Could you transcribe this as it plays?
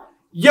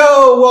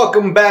Yo,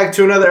 welcome back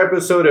to another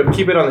episode of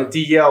Keep It on the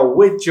DL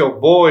with your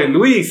boy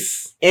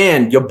Luis.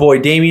 And your boy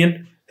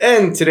Damien.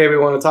 And today we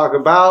want to talk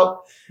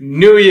about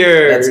New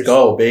Year's. Let's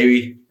go,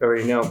 baby. You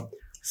already know.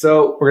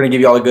 So, We're going to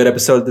give you all a good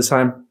episode this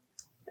time.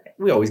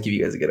 We always give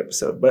you guys a good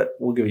episode, but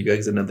we'll give you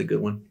guys another good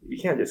one. you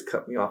can't just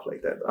cut me off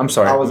like that. I'm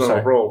sorry. I was I'm on a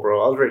sorry. roll,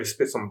 bro. I was ready to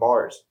spit some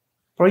bars.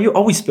 Bro, you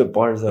always spit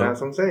bars, though. That's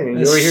what I'm saying.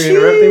 You over here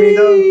interrupting me,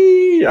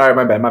 dog? All right,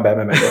 my bad.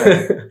 Go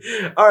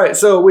ahead. All right,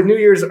 so with New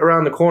Year's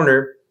around the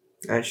corner,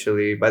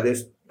 actually, by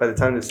the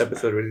time this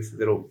episode releases,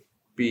 it'll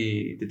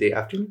be the day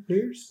after New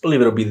Year's, I believe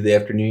it'll be the day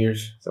after New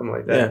Year's. something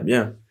like that.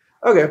 Yeah.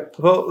 Okay,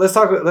 well, let's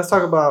talk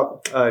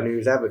about New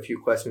Year's. I have a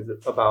few questions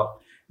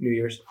about New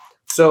Year's.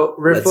 So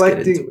Let's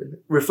get into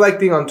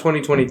reflecting on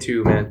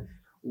 2022, man.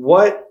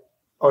 What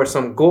are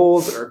some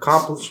goals or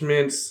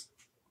accomplishments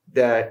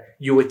that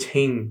you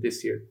attained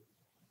this year?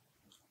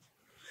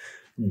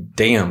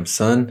 Damn,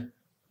 son.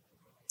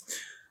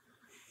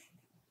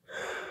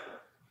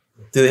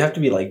 Do they have to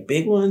be like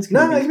big ones? Can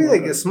No, they it can be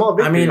like a small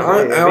victory. I mean,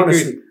 I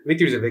honestly...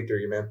 victory's a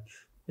victory, man.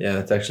 Yeah,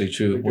 that's actually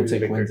true. We'll Victory's a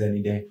take victory. wins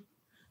any day.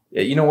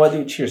 Yeah, you know what,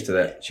 dude? Cheers to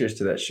that. Cheers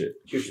to that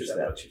shit. Cheers to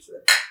that. Cheers to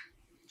that.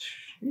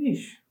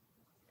 Sheesh.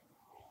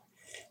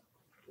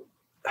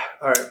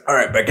 All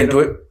right, Back into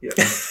it.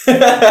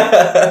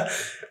 Yeah.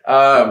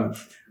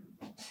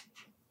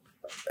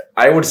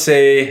 I would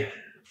say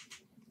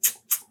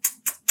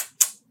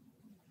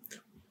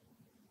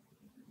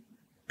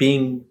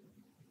being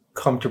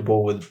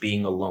comfortable with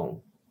being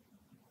alone,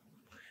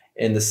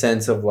 in the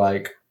sense of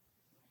like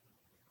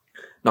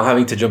not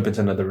having to jump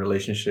into another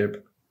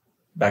relationship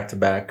back to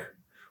back,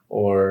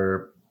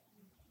 or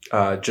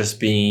just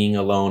being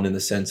alone in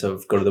the sense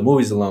of go to the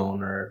movies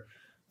alone, or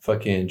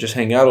fucking just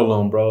hang out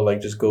alone, bro. Like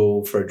just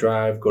go for a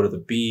drive, go to the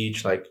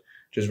beach, like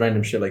just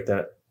random shit like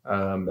that.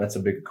 That's a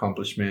big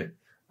accomplishment.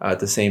 At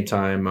the same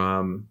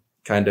time,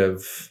 kind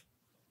of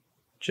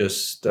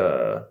just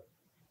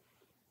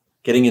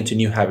getting into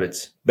new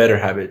habits, better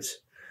habits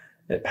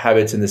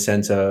in the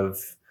sense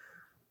of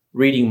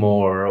reading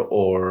more,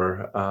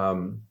 or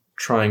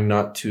trying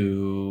not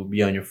to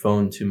be on your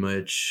phone too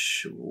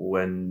much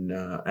when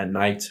at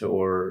night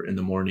or in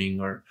the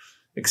morning, or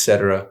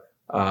etc.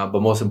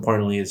 But most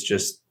importantly, it's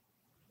just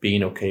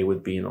being okay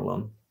with being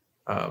alone,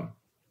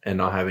 and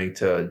not having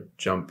to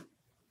jump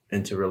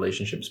into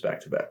relationships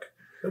back to back.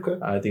 Okay.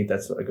 I think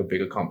that's like a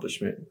big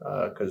accomplishment,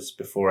 because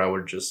before I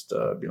would just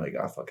be like,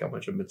 fuck, how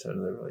much I'm into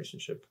another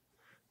relationship.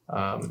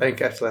 I didn't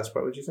catch the last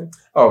part. What'd you say?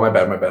 Oh, my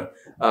bad.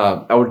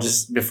 I would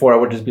just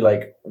be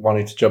like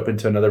wanting to jump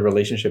into another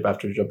relationship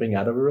after jumping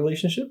out of a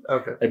relationship.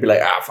 Okay. I'd be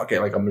like, fuck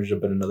it, like I'm gonna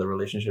jump in another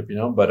relationship, you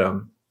know. But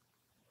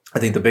I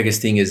think the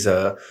biggest thing is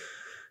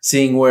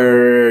seeing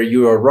where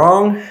you are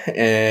wrong,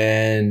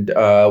 and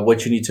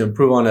what you need to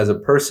improve on as a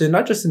person,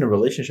 not just in a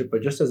relationship,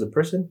 but just as a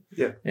person.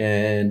 Yeah.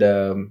 And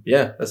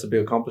that's a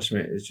big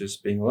accomplishment. Is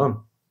just being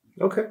alone.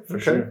 Okay. For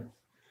okay. sure.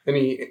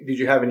 Did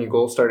you have any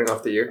goals starting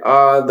off the year?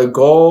 The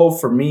goal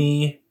for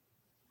me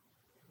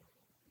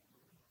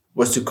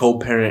was to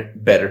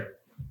co-parent better.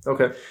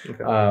 Okay.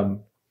 Okay.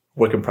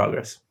 Work in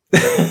progress.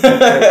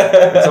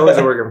 It's always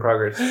a work in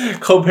progress.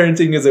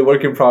 Co-parenting is a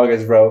work in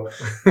progress, bro.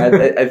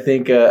 I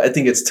think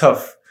it's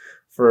tough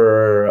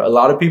for a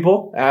lot of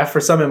people. For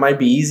some, it might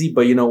be easy,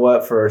 but you know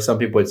what? For some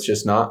people, it's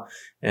just not.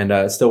 And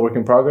it's still work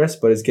in progress,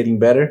 but it's getting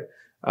better.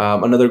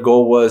 Another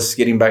goal was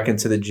getting back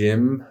into the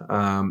gym.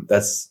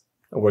 That's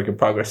a work in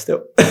progress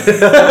still. Got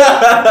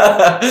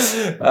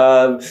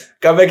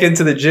back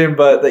into the gym,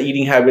 but the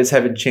eating habits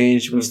haven't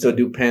changed. We still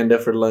do Panda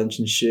for lunch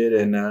and shit,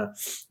 and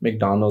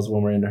McDonald's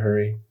when we're in a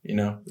hurry, you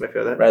know, I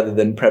feel that. rather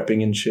than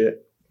prepping and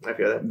shit. I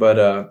feel that.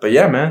 But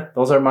yeah, man,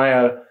 those are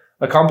my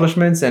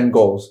accomplishments and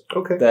goals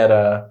Okay. that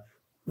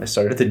I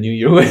started the new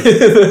year with.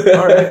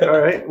 All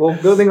right. Well,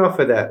 building off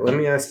of that, let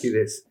me ask you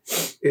this.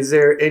 Is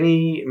there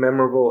any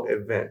memorable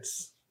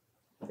events,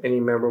 any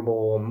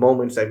memorable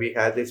moments that we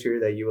had this year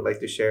that you would like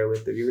to share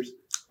with the viewers?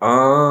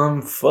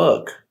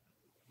 Fuck.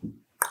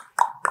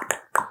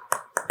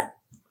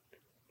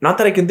 Not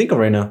that I can think of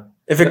right now.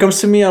 If it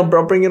comes to me, I'll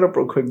bring it up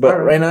real quick. But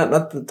right now,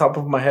 not the top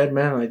of my head,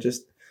 man. I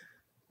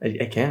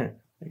can't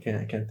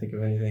think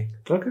of anything.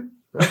 Okay.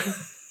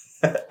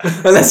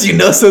 Unless you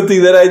know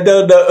something that I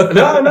don't know.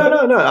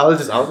 No. I was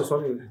just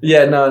wondering.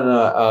 Yeah, no.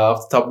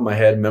 Off the top of my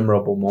head,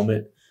 memorable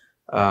moment.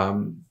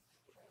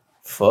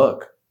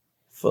 Fuck.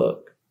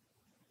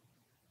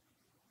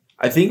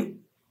 I think.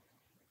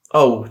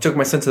 Oh, took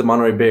my son to the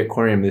Monterey Bay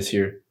Aquarium this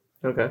year,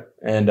 Okay.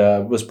 and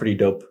it was pretty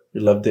dope. We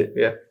loved it.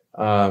 Yeah.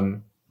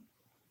 Kind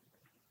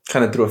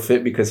of threw a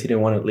fit because he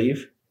didn't want to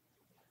leave,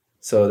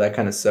 so that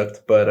kind of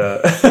sucked.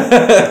 But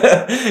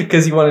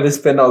because he wanted to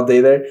spend all day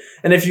there,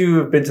 and if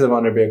you've been to the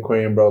Monterey Bay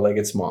Aquarium, bro, like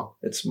it's small,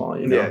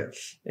 you know, Yeah.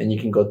 and you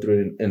can go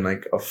through it in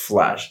like a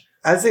flash.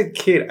 As a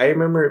kid, I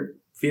remember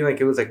feeling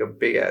like it was like a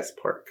big ass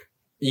park.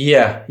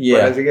 Yeah.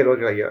 But as you get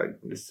older, like, yeah,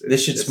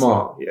 This shit's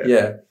small.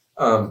 Yeah.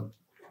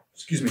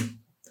 Excuse me.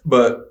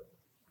 But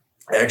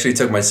I actually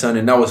took my son,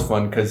 and that was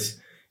fun because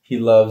he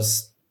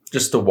loves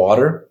just the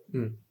water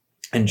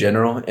in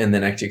general, and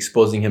then actually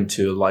exposing him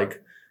to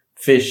like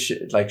fish,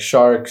 like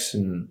sharks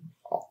and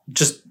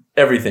just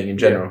everything in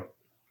general.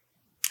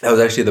 That was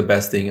actually the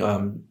best thing.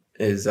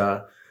 Is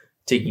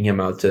taking him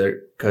out to,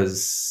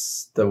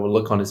 because the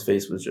look on his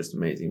face was just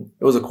amazing.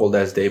 It was a cold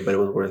ass day, but it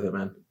was worth it,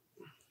 man.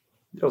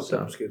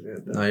 So, excuse me.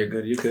 No, you're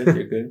good. You're good.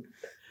 You're good.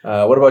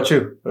 What about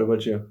you? What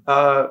about you?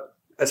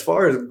 As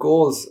far as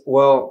goals,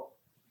 well,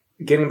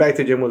 getting back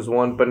to gym was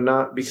one, but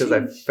not because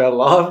I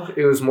fell off.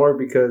 It was more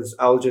because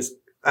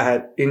I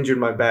had injured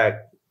my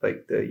back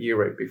like the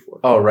year right before.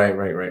 Oh,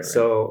 right.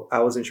 So I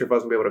wasn't sure if I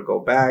was gonna be able to go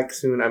back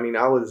soon. I mean,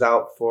 I was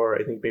out for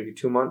I think maybe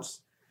 2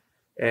 months,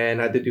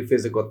 and I did do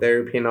physical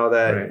therapy and all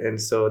that, Right.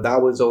 and so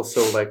that was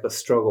also like a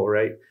struggle,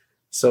 right?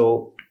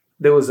 So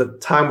there was a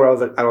time where I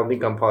was like, I don't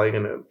think I'm probably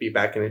gonna be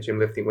back in the gym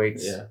lifting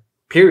weights. Yeah.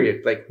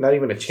 Period. Like not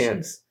even a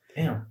chance.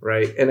 Damn.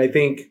 Right. And I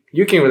think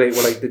you can relate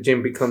where like the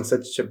gym becomes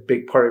such a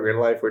big part of your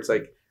life where it's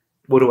like,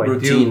 what do I do?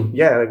 Routine.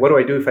 Yeah, like what do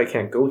I do if I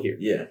can't go here?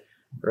 Yeah.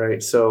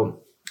 Right.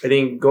 So I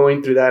think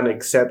going through that and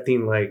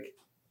accepting, like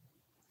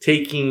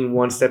taking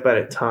one step at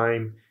a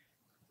time,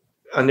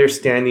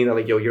 understanding that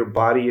like, yo, your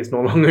body is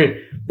no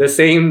longer the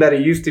same that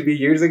it used to be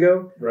years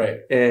ago, Right.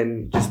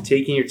 and just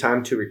taking your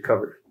time to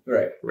recover.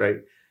 Right. Right.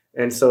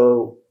 And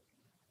so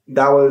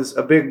that was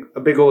a big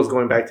goal, was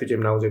going back to gym,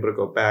 and I was able to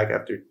go back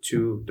after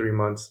 2-3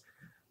 months.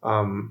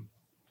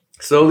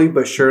 Slowly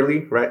but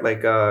surely, right?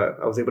 Like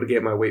I was able to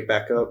get my weight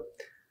back up.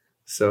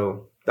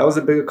 So that was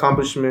a big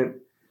accomplishment.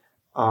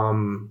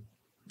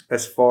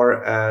 As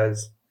far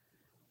as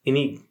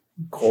any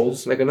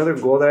goals, like another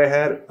goal that I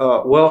had,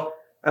 well,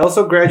 I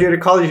also graduated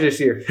college this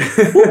year.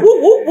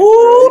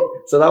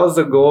 So that was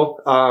the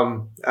goal.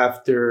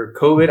 After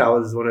COVID, I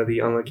was one of the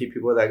unlucky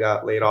people that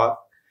got laid off.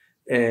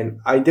 And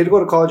I did go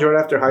to college right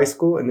after high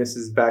school, and this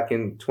is back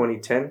in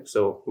 2010,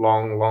 so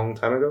long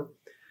time ago.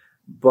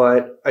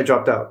 But I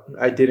dropped out.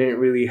 I didn't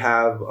really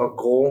have a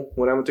goal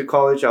when I went to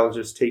college. I was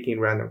just taking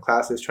random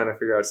classes, trying to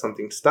figure out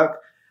something stuck.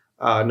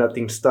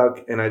 Nothing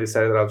stuck, and I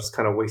decided that I was just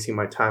kind of wasting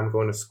my time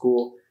going to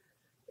school.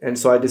 And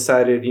so I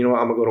decided, you know what,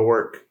 I'm gonna go to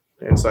work.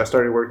 And so I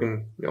started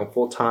working, you know,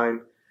 full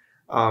time.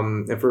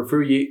 And for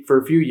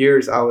a few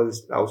years, I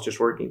was just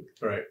working.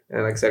 Right.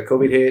 And like I said,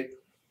 COVID hit,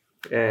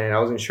 and I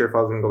wasn't sure if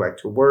I was gonna go back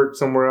to work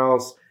somewhere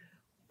else.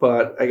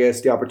 But I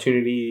guess the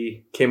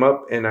opportunity came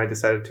up, and I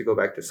decided to go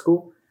back to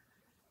school.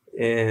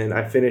 And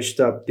I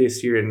finished up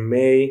this year in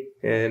May,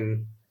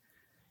 and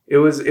it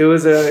was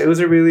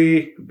a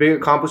really big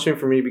accomplishment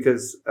for me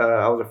because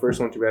I was the first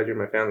one to graduate in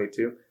my family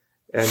too.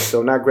 And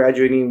so not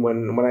graduating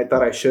when I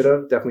thought I should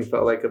have definitely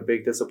felt like a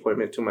big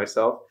disappointment to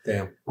myself.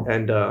 Damn.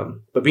 And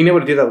but being able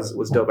to do that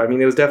was dope. I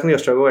mean, it was definitely a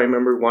struggle. I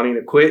remember wanting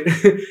to quit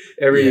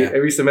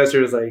every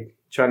semester, was like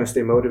trying to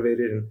stay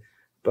motivated,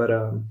 but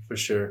for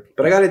sure.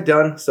 But I got it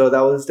done, so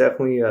that was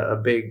definitely a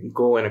big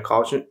goal and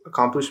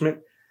accomplishment.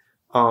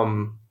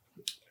 An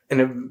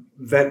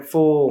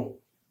eventful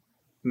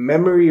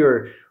memory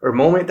or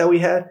moment that we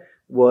had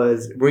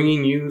was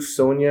bringing you,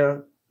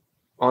 Sonia,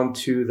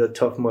 onto the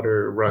Tough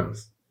Mudder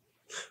runs.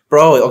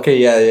 Bro, okay,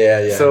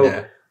 yeah.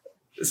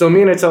 So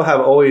me and Itel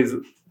have always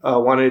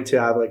wanted to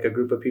have like a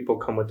group of people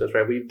come with us,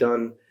 right? We've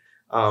done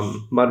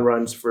mud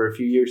runs for a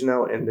few years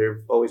now, and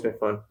they've always been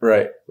fun.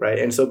 Right.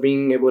 And so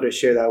being able to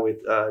share that with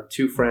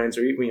two friends,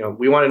 or you know,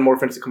 we wanted more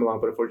friends to come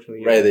along, but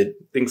unfortunately,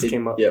 things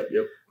came up. Yep.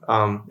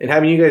 And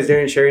having you guys there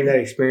and sharing that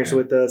experience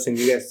with us, and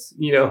you guys,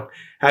 you know,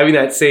 having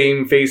that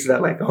same face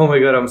that like, oh my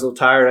god, I'm so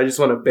tired, I just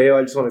want to bail,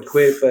 I just want to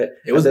quit. But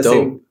it was at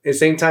dope. The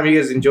same time, you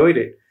guys enjoyed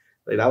it.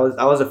 Like that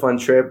was a fun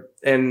trip,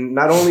 and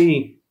not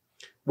only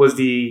was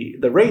the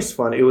race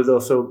fun, it was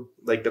also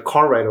like the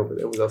car ride over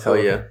there was also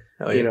Hell yeah.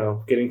 You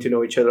know, getting to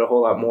know each other a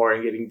whole lot more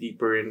and getting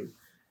deeper into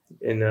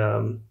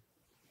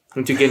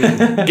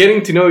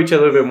getting to know each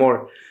other a bit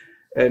more.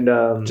 And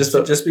just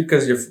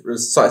because you're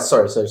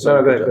sorry.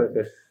 No, go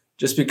ahead.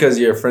 Just because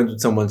you're friends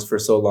with someone for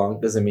so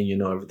long doesn't mean you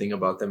know everything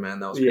about them, man.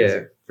 That was crazy.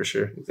 Yeah, for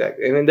sure.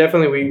 Exactly. And then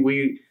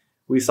definitely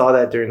we saw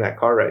that during that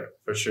car ride.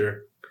 For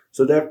sure.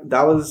 So that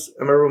was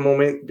a memorable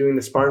moment. Doing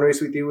the Spartan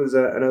race with you was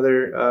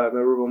another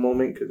memorable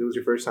moment because it was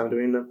your first time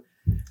doing them.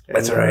 And,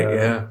 that's right.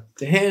 Yeah.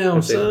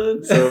 Damn,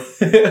 son. So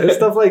there's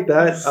stuff like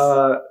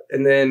that.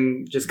 And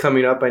then just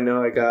coming up, I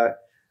know I got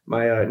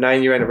my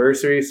 9-year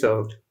anniversary.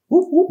 So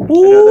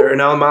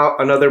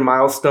another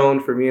milestone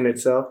for me in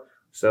itself.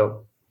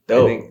 So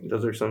dope. I think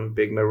those are some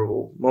big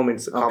memorable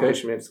moments,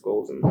 accomplishments,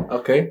 goals, and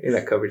in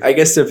that coverage. I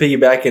guess to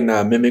piggyback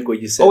and mimic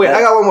what you said. Oh wait, I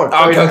got one more.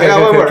 Okay, I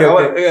got one more.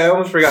 I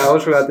almost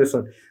forgot this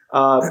one.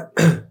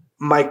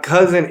 My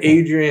cousin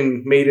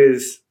Adrian made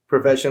his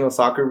professional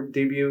soccer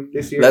debut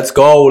this year. Let's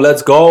go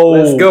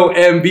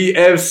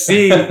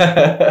MBFC.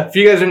 If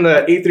you guys are in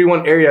the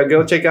 831 area,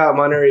 go check out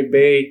Monterey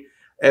Bay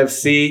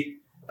FC.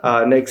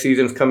 Next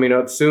season's coming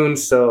up soon,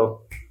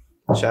 so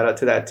shout out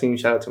to that team.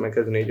 Shout out to my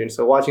cousin Adrian.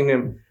 So watching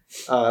him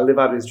live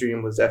out his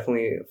dream was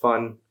definitely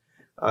fun.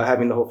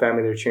 Having the whole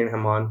family there cheering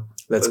him on.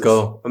 Let's was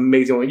go.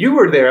 amazing one. You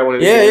were there at one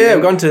of the Yeah, games. yeah,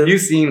 I've gone to.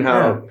 You've seen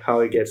how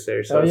it gets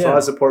there. So Oh, it's a yeah. lot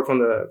of support from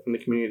the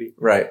community.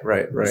 Right.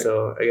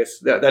 So I guess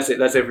that's it.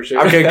 That's it for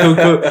sure. Okay, cool.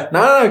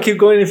 No, keep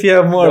going if you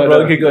have more, No,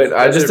 bro. no, Keep going.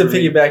 that's Just it to for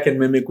me. piggyback and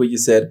mimic what you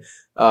said,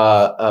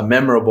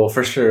 memorable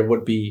for sure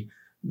would be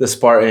the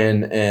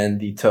Spartan and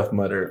the Tough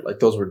Mudder. Like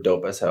those were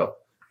dope as hell.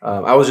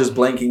 I was just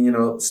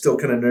blanking, still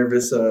kind of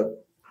nervous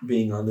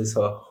being on this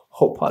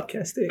whole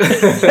podcast thing.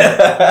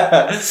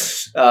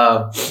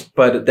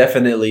 But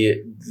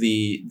definitely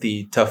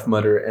the Tough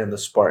Mudder and the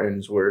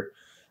Spartans were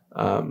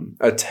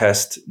a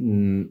test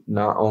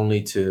not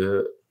only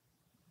to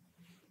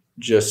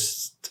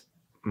just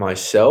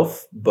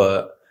myself,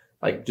 but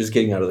like just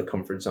getting out of the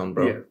comfort zone,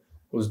 bro. Yeah. It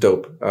was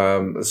dope.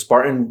 The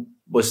Spartan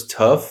was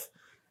tough.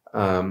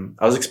 I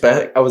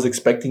was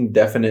expecting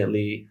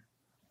definitely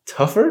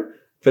tougher,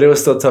 but it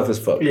was still tough as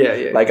fuck.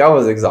 Yeah. Like I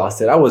was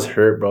exhausted. I was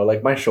hurt, bro.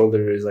 Like my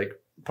shoulder is like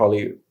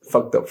probably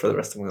fucked up for the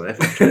rest of my life.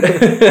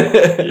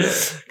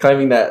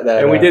 Climbing that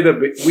And we did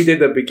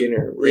the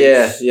beginner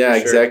yeah, race. for sure.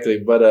 exactly.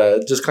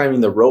 But just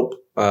climbing the rope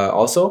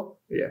also.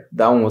 Yeah.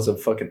 That one was a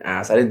fucking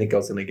ass. I didn't think I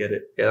was gonna get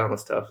it. Yeah, that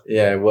was tough.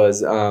 Yeah, it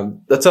was.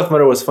 The Tough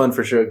Mudder was fun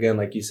for sure. Again,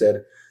 like you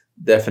said,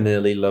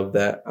 definitely love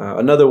that.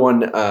 Another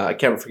one, I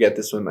can't forget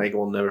this one. I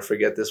will never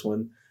forget this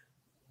one.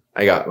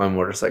 I got my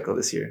motorcycle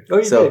this year. Oh,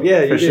 you did? Yeah,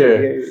 for you sure.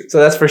 did. Yeah. So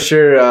that's for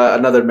sure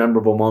another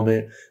memorable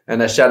moment.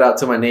 And a shout out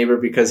to my neighbor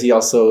because he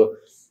also,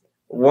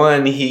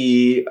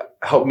 he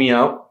helped me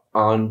out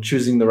on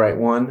choosing the right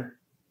one.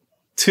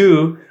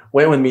 2,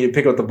 went with me to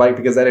pick up the bike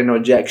because I didn't know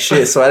jack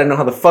shit, so I didn't know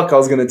how the fuck I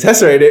was gonna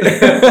test ride it.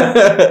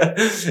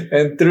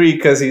 And 3,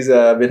 because he's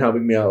been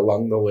helping me out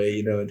along the way,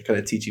 and kind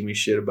of teaching me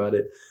shit about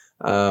it.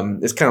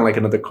 It's kind of like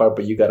another car,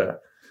 but you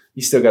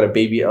still gotta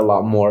baby it a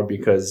lot more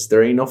because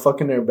there ain't no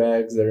fucking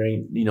airbags, there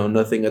ain't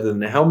nothing other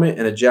than a helmet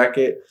and a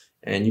jacket,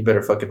 and you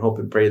better fucking hope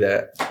and pray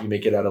that you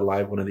make it out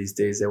alive one of these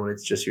days. That when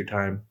it's just your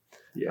time.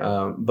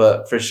 Yeah.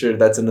 But for sure,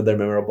 that's another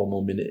memorable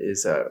moment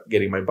is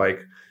getting my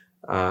bike.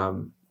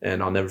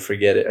 And I'll never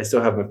forget it. I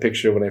still have my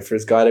picture when I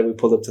first got it. We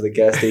pulled up to the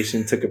gas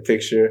station, took a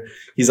picture.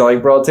 He's all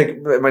like, bro,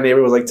 my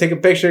neighbor was like, take a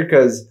picture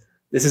because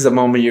this is a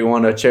moment you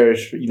want to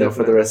cherish,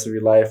 for the rest of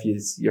your life.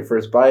 It's your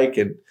first bike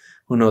and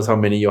who knows how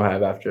many you'll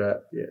have after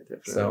that. Yeah,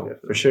 definitely. So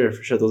definitely. for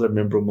sure, those are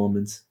memorable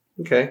moments.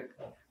 Okay.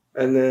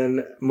 And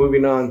then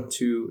moving on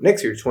to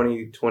next year,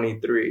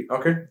 2023.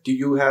 Okay. Do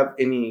you have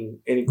any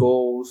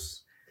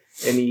goals?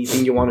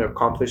 Anything you want to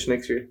accomplish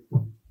next year?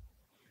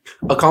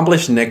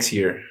 Accomplish next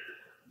year.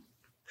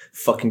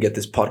 Fucking get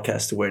this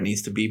podcast to where it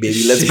needs to be,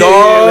 baby. Let's Yeah,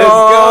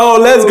 go.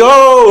 let's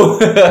go.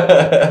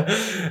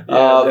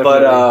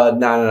 But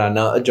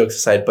no. Jokes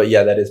aside, but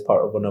yeah, that is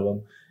part of one of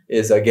them.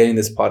 Is getting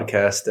this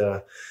podcast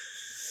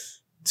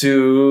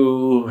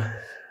to,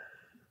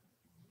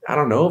 I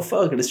don't know,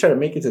 let's try to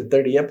make it to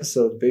 30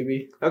 episodes,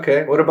 baby.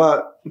 Okay. What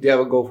about, do you have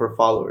a goal for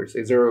followers?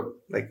 Is there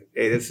like,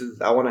 hey,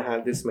 I want to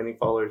have this many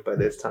followers by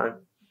this time?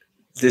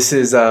 This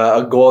is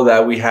a goal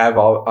that we have,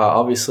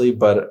 obviously,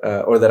 but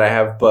or that I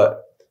have,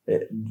 but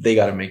they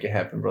got to make it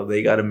happen, bro.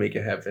 They got to make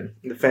it happen.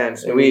 The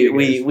fans.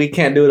 We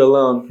can't do it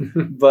alone,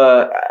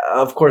 but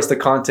of course the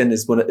content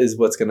is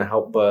what's going to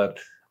help. But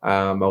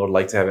I would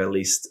like to have at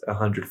least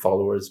 100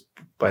 followers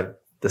by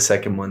the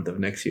second month of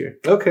next year.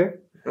 Okay.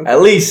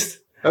 At least.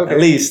 Okay. At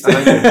least.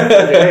 100.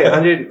 Hey,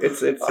 100.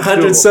 It's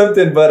 100 doable.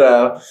 something,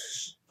 but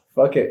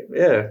fuck it.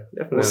 Yeah,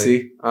 definitely. We'll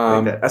see.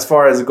 Like that. As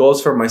far as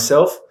goals for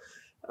myself,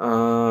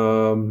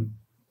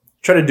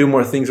 try to do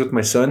more things with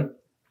my son,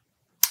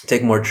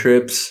 take more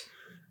trips,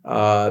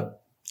 kind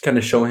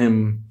of show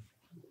him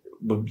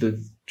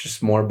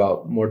just more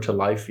to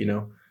life.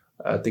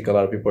 I think a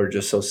lot of people are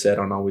just so set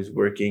on always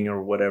working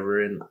or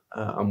whatever, and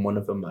I'm one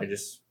of them. I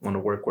just want to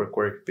work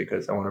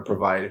because I want to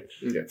provide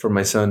for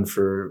my son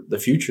for the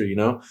future.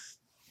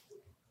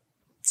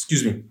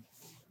 Excuse me,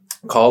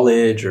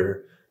 college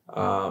or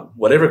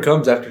whatever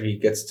comes after he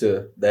gets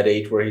to that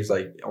age where he's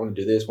like, I want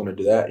to do this, want to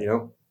do that.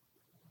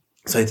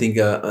 So I think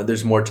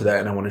there's more to that,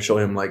 and I want to show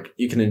him like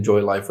you can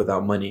enjoy life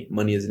without money.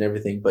 Money isn't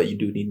everything, but you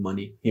do need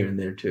money here and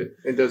there too.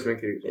 It does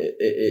make it easier.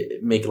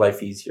 It make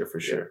life easier for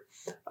sure.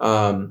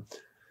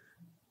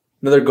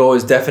 Another goal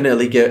is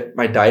definitely get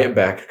my diet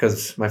back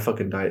because my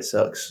fucking diet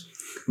sucks.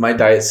 My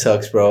diet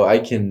sucks, bro. I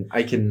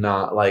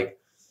cannot like.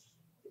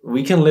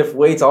 We can lift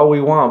weights all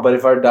we want, but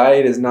if our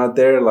diet is not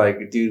there,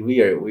 like, dude, we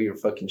are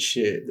fucking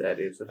shit. That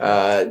is.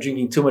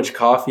 Drinking too much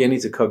coffee. I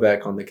need to cut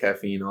back on the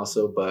caffeine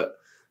also, but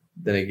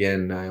then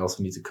again, I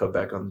also need to cut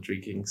back on the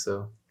drinking.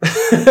 So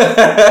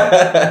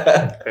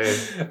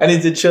I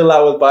need to chill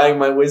out with buying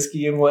my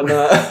whiskey and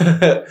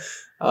whatnot.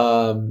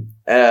 And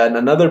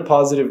another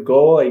positive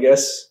goal, I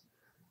guess.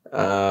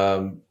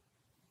 I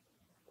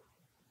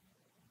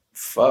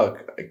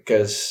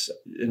guess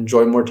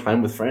enjoy more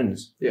time with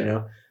friends.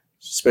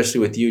 Especially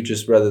with you,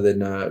 just rather than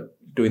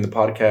doing the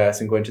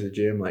podcast and going to the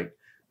gym, like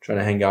trying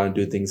to hang out and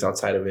do things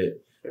outside of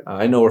it.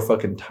 I know we're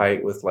fucking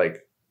tight with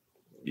like,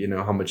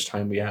 how much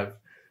time we have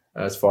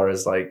as far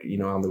as like,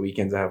 on the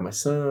weekends I have my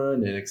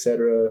son and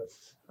etc.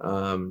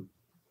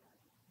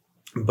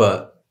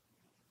 But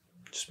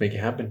just make it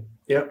happen.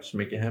 Yep. Just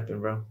make it happen,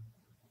 bro.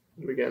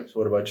 Again. So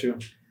what about you?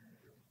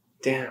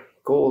 Damn.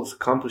 Goals,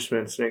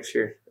 accomplishments next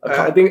year.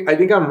 Accom- I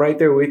think I'm right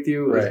there with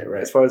you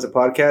Right. as far as the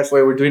podcast.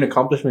 Wait, we're doing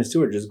accomplishments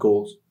too, or just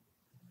goals?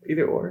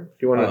 Either or.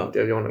 Do you want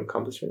to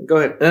accomplish it? Go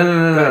ahead.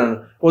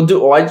 No.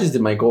 Well, I just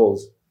did my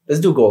goals. Let's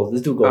do goals.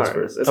 All right.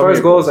 First. As far as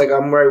goals, like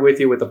I'm right with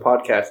you with the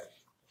podcast.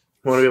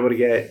 I want to be able to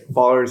get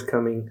followers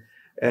coming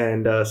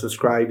and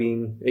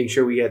subscribing, making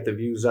sure we get the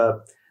views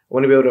up. I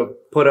want to be able to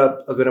put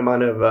up a good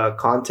amount of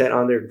content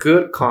on there,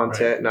 good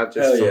content, not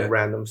just some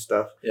random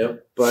stuff.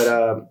 Yep.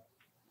 But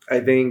I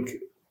think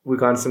we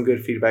got some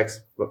good feedbacks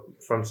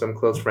from some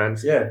close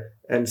friends. Yeah.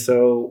 And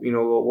so,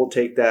 we'll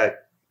take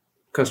that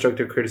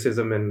constructive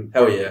criticism and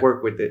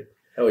work with it.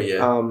 Hell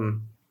yeah.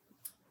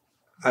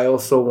 I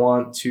also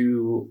want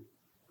to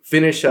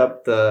finish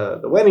up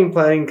the wedding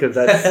planning because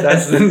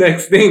that's the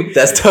next thing.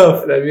 That's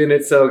tough. That me and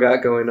Itzel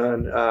got going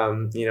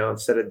on.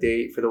 Set a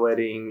date for the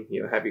wedding.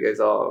 Have you guys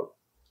all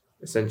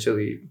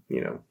essentially,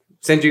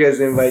 send you guys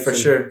the invites for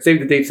sure.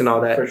 Save the dates and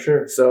all that for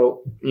sure.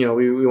 So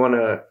we want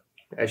to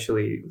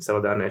actually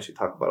settle down and actually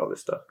talk about all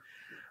this stuff.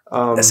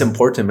 That's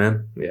important,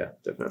 man. Yeah,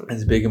 definitely.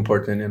 It's big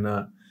important,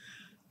 and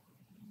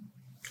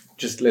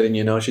just letting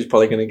you know, she's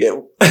probably gonna get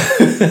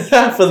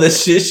half of the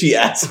shit she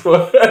asked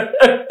for.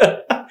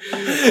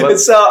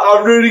 So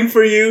I'm rooting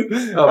for you.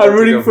 I'm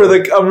rooting for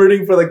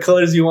the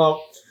colors you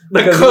want.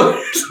 The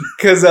colors,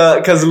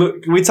 because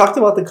we talked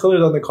about the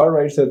colors on the car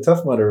ride to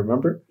Tough Mudder,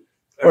 remember?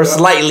 Or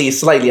slightly.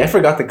 I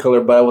forgot the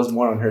color, but I was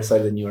more on her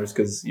side than yours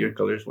because your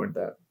colors weren't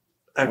that.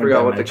 I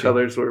forgot what the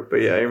colors were,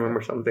 but yeah, I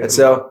remember something.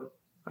 So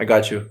I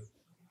got you.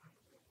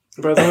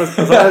 But as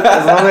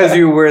long as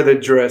you wear the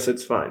dress,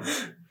 it's fine.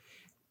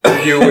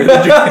 You wear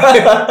the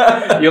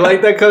dress. You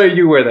like that color,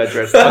 you wear that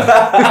dress. So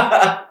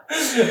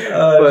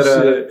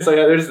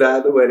yeah, there's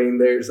that. The wedding.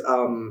 There's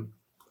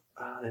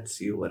let's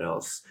see what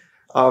else.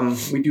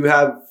 We do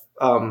have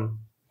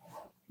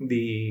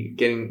the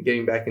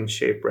getting back in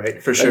shape,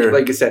 right? For sure.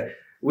 Like you said,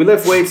 we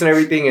lift weights and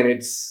everything,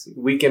 and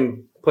we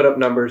can put up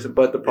numbers,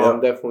 but the problem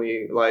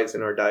definitely lies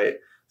in our diet.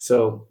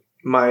 So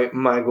my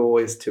goal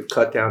is to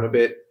cut down a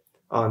bit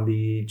on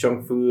the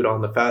junk food,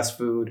 on the fast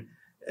food,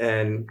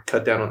 and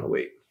cut down on the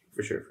weight.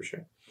 For sure.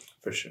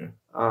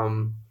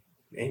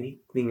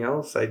 Anything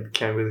else? I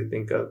can't really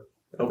think of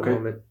at the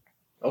moment.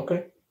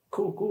 Okay.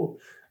 Cool.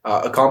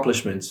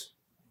 Accomplishments.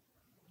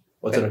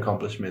 What's an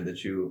accomplishment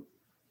that you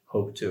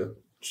hope to?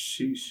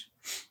 Sheesh.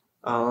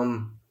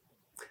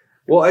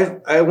 Well,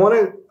 I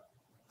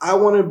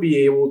want to be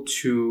able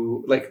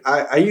to, like,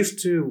 I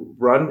used to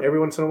run every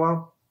once in a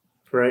while,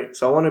 right?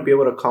 So I want to be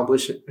able to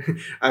accomplish it.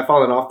 I've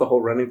fallen off the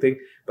whole running thing,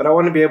 but I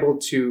want to be able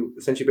to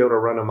essentially be able to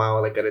run a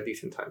mile like at a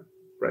decent time,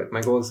 right?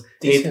 My goal is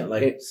decent,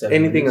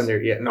 anything minutes?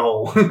 under. Yeah,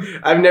 no,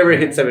 I've never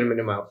hit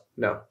 7-minute mile.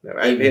 No, never.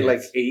 I've hit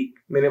like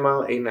 8-minute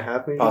mile,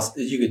 8.5 minutes.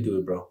 You could do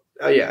it, bro.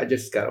 Oh yeah, I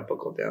just gotta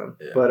buckle down.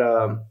 Yeah. But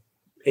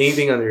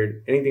anything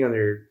under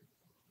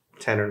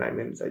 10 or 9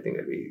 minutes, I think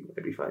I'd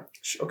be fine.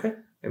 Okay.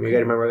 I mean, you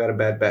gotta remember I got a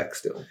bad back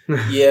still.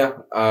 Yeah.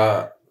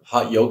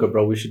 Hot yoga,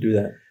 bro. We should do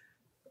that.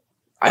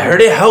 I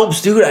heard it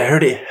helps, dude. I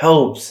heard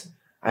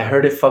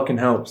it fucking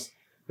helps.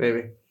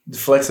 Maybe. The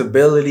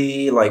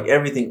flexibility, like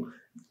everything.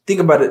 Think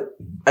about it.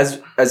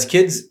 As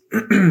kids,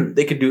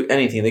 they could do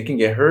anything. They can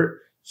get hurt,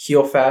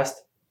 heal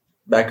fast,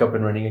 back up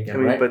and running again,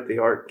 right? But they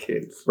are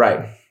kids.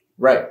 Right.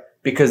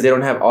 Because they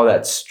don't have all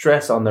that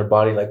stress on their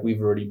body like we've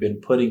already been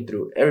putting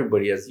through.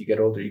 Everybody, as you get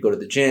older, you go to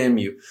the gym.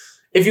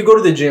 If you go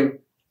to the gym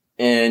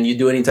and you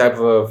do any type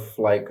of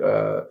like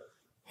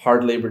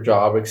hard labor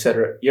job,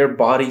 etc., your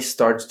body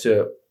starts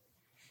to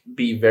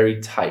be very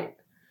tight,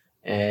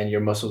 and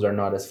your muscles are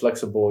not as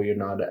flexible. You're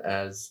not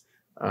as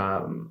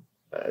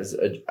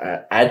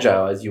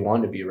agile as you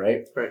want to be,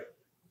 right? Right.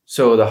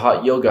 So the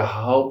hot yoga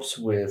helps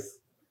with,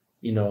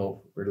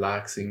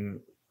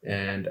 relaxing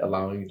and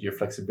allowing your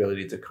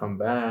flexibility to come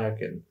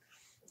back, and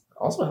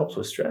also helps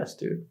with stress,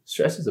 dude.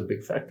 Stress is a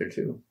big factor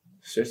too.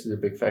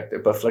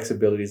 But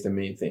flexibility is the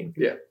main thing.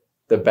 Yeah.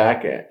 The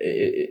back,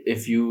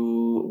 if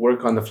you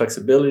work on the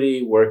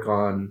flexibility, work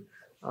on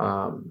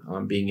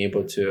being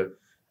able to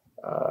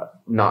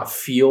not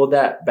feel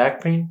that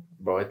back pain,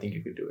 bro, I think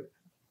you could do it.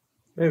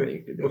 Maybe you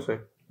could do it. We'll see.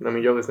 I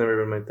mean, yoga's never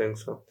been my thing,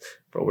 so.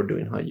 Bro, we're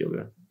doing hot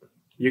yoga.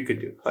 You could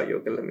do hot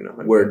yoga. Let me know.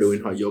 We're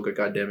doing hot yoga.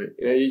 Goddammit.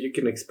 You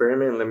can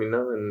experiment and let me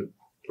know and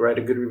write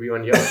a good review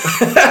on Yelp.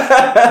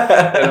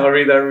 And I'll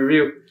read that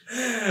review.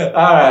 All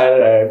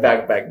right.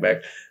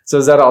 Back. So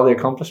is that all the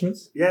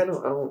accomplishments? Yeah, no,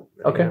 I don't.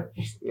 Okay.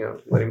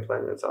 Wedding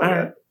planning. That's all. All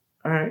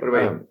right. What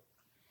about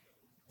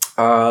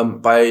you?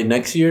 By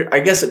next year, I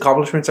guess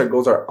accomplishments or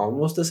goals are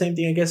almost the same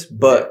thing, I guess,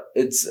 but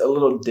it's a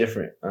little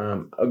different.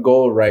 A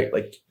goal, right?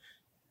 Like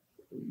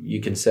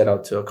you can set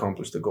out to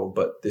accomplish the goal,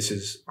 but this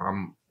is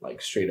I'm like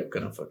straight up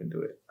gonna fucking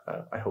do it.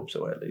 I hope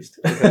so, at least.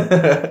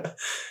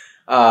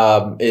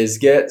 Is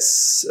get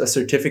a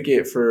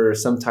certificate for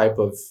some type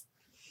of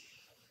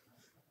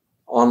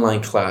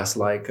online class,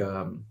 like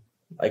an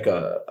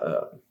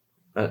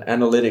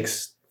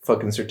analytics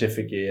fucking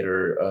certificate,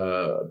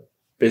 or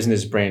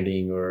business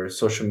branding or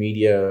social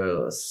media,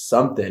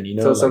 something, you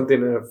know. So like, something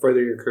to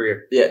further your career.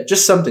 yeah,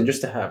 just something,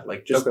 just to have,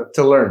 like, just Okay.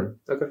 to learn.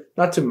 Okay.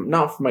 Not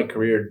for my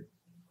career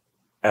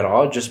at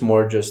all, just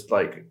more just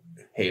like,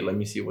 hey, let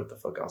me see what the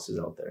fuck else is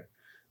out there.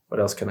 What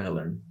else can I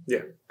learn?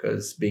 Yeah.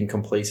 Because being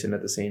complacent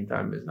at the same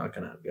time is not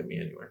gonna get me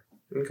anywhere.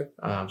 Okay.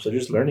 So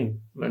just learning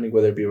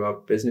whether it be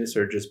about business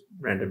or just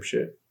random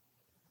shit.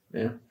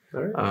 Yeah.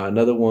 All right.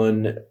 Another one,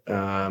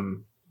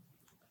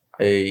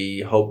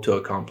 I hope to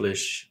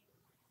accomplish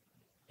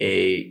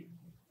a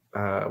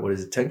what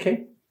is it,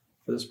 10K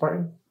for the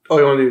Spartan? Oh,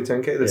 you want to do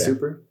 10K, the Yeah.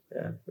 super?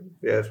 Yeah.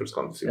 Yeah, that's what's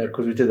called the super. Yeah,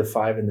 because we did the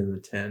 5 and then the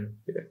 10.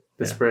 The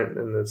yeah. sprint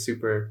and the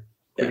super.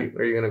 Yeah.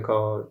 Are you gonna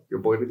call your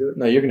boy to do it?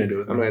 No, you're gonna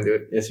do it. I'm gonna do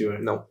it. Yes, you are.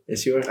 No,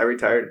 Yes, you are. I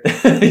retired. You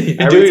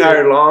I do it.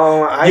 retired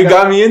long. You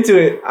got me into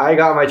it. I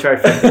got my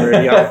trifecta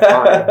already. I'm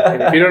fine.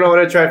 And if you don't know what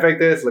a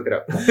trifecta is, look it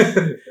up.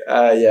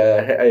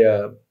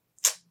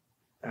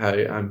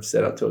 I'm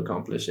set out to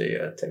accomplish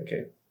a 10K.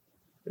 Yeah.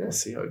 We'll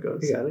see how it goes.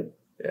 You got it.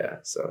 Yeah.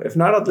 So if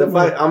not, I'll do The it.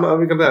 five. I'm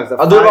gonna come down.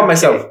 I'll do it by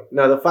myself.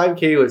 No, the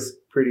 5K was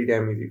pretty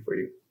damn easy for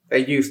you.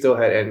 Like you still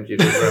had energy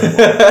to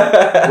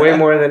run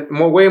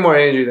way more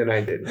energy than I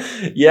did.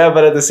 Yeah,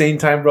 but at the same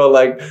time, bro,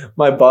 like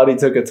my body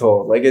took a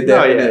toll. Like it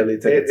definitely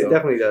took a It toll.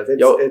 definitely does.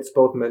 It's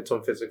both mental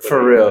and physical.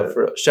 For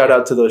real. Shout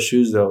out to those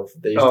shoes though.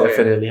 They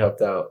definitely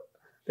helped out.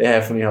 They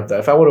definitely helped out.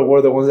 If I would have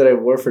wore the ones that I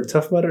wore for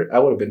Tough Mudder, I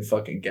would have been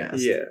fucking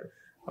gassed. Yeah,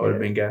 I would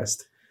have been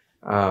gassed.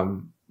 But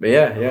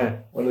yeah.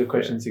 What are the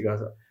questions you got?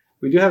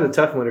 we do have the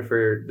Tough Mudder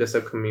for this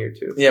upcoming year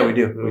too. Yeah, we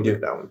do. We'll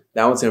get that one.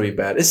 That one's gonna be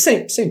bad. It's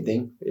same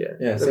thing. Yeah,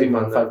 Yeah, that'd same be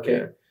on fun, 5K.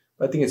 yeah.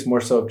 But I think it's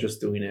more so of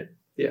just doing it.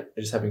 Yeah.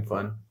 Just having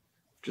fun.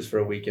 Just for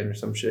a weekend or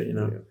some shit, you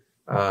know.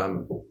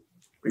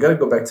 We gotta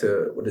go back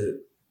to, what is it?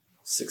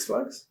 Six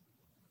Flags?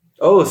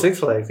 Oh, Six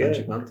Flags. Yeah.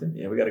 Magic Mountain?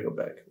 Yeah, we gotta go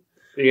back.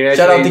 You're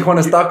Shout out actually-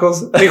 Tijuana's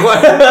Tacos.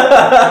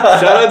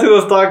 Shout out to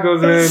those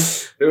tacos, man.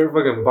 They were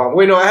fucking bomb.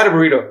 Wait, no, I had a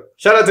burrito.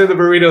 Shout out to the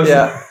burritos.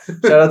 Yeah.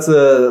 Shout out to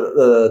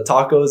the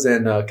tacos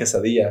and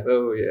quesadilla.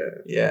 Oh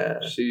yeah. Yeah.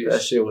 Sheesh.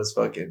 That shit was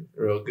fucking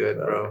real good,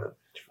 bro.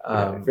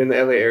 If you're in the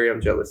LA area,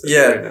 I'm jealous. Of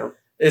yeah. you right now.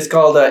 It's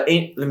called let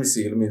me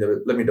see.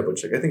 Let me double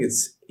check. I think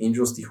it's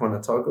Angels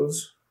Tijuana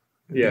Tacos.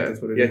 Yeah,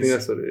 that's what it I is. think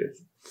that's what it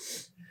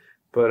is.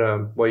 But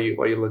while you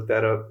look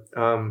that up,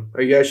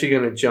 are you actually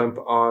gonna jump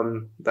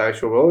on the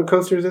actual roller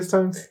coasters this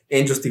time?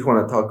 Angels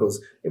Tijuana Tacos.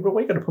 Hey, bro,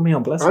 why you gotta put me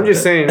on blast? I'm like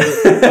just that?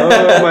 saying.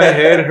 Oh, my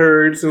head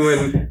hurts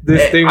when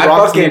this thing I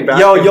rocks me fucking back.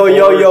 yo. and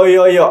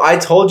forward. I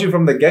told you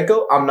from the get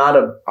go. I'm not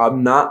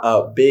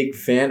a big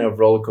fan of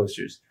roller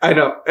coasters. I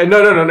know. And no.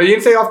 You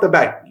didn't say off the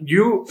bat.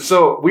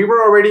 So we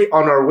were already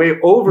on our way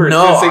over.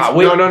 No, to Six,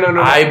 wait,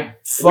 no.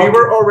 We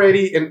were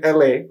already in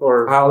LA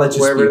or I'll let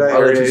you wherever speak. that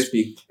I'll let area you is.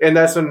 speak. And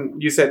that's when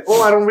you said,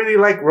 "Oh, I don't really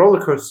like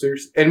roller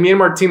coasters." And me and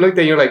Martin looked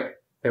at you like,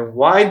 "And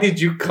why did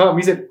you come?"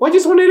 He said, "Well, I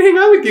just wanted to hang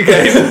out with you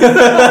guys."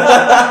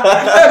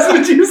 That's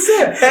what you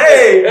said.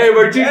 Hey,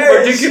 Martin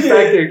get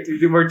back there.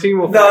 Dude, Martin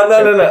will.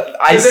 No.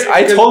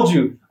 I told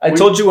you. I we-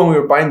 told you when we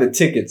were buying the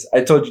tickets.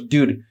 I told you,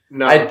 dude.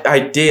 No, I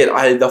did.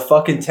 The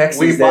fucking text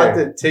we is bought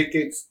there. the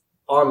tickets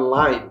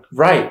online.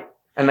 Right.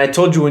 And I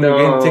told you when you're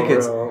getting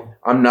tickets. Bro.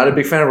 I'm not a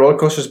big fan of roller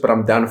coasters, but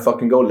I'm down to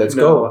fucking go. Let's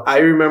go. I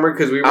remember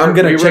because we were. I'm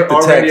gonna we check were the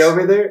already text.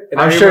 over there. And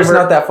I'm I sure it's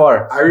remember- not that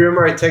far. I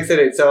remember I texted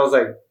it, so I was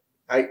like,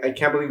 I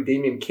can't believe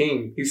Damien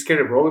King. He's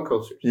scared of roller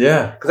coasters.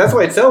 Yeah. Because that's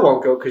why Itzel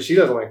won't go, because she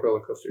doesn't like roller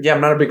coasters. Yeah,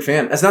 I'm not a big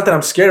fan. It's not that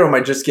I'm scared of them.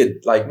 I just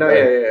get like No,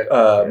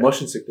 yeah.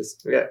 motion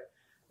sickness.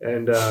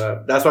 And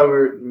that's why I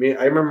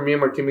remember me and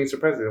Martin being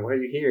surprised. Like, why are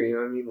you here? You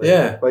know what I mean? Like,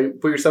 Yeah. Why you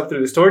put yourself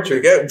through this torture?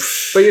 Yeah.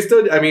 But you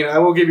still, I mean, I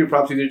will give you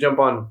props. You did jump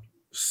on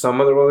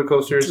some of the roller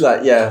coasters.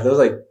 Yeah, those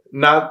like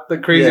Not the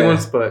crazy Yeah.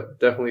 ones, but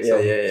definitely some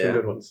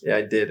good ones. yeah,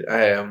 I did.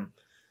 The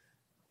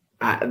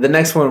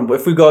next one,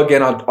 if we go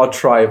again, I'll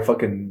try a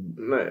fucking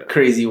No,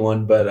 crazy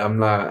one, but I'm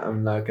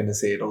not gonna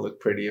say it'll look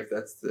pretty if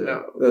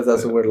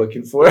that's what we're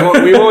looking for.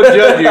 we won't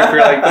judge you for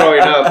like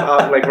throwing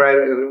up, like right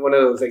in one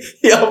of those, like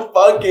Yo,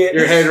 fuck it.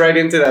 your head right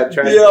into that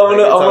trash. Yeah, Like,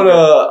 it's all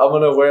good. I'm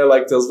gonna wear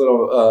like those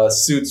little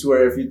suits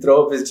where if you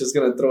throw up, it's just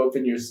gonna throw up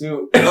in your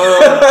suit.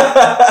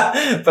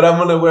 But I'm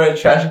gonna wear a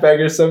trash bag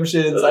or some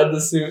shit inside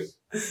the suit.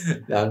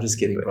 No, I'm just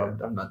kidding, bro.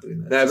 I'm not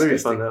doing that. That would be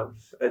Disgusting. fun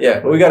though. Yeah,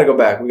 but we gotta go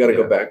back.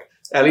 Go back.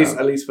 At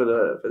least for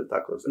the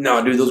tacos.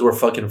 No, dude, those were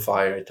fucking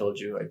fire. I told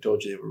you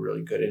they were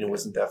really good, and it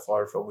wasn't that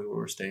far from where we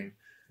were staying.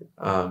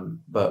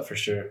 But for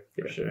sure.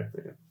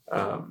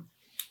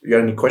 You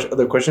got any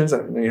other questions? I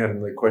know you had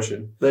another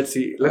question. Let's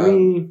see. Let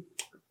me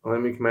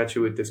come at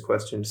you with this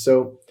question.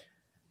 So,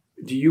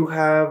 do you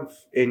have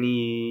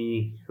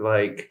any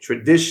like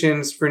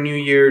traditions for New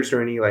Year's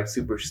or any like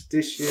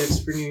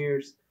superstitions for New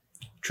Year's?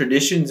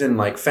 Traditions and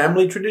like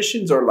family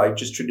traditions, or like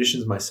just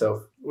traditions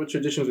myself? What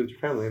traditions with your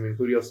family? I mean,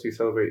 who else do you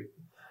celebrate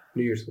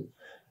New Year's with?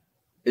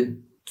 It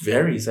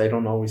varies. I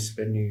don't always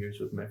spend New Year's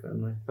with my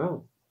family.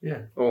 Oh,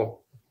 Yeah.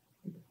 Oh,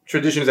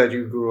 traditions that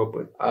you grew up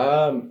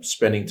with.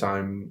 Spending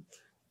time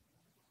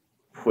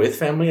with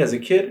family as a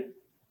kid,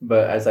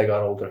 but as I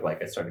got older,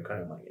 like I started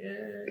kind of like,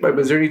 But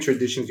was there any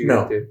traditions you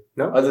No. guys did?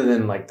 No. other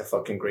than like the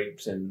fucking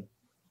grapes and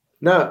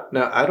No,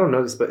 I don't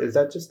know this, but is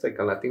that just like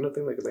a Latino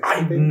thing, like a I Mexican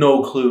have thing?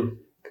 no clue.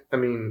 I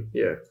mean,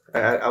 yeah.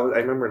 I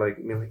remember like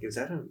being like, is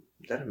that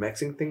a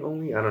Mexican thing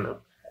only? I don't know.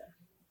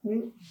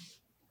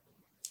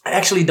 I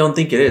actually don't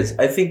think it is.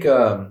 I think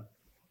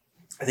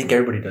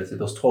everybody does it.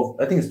 Those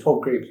 12. I think it's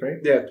 12 grapes, right?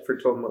 Yeah, for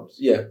 12 months.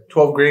 Yeah,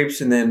 12 grapes,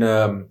 and then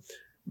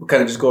we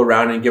kind of just go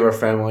around and give our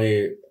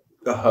family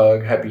a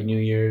hug, Happy New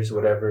Year's,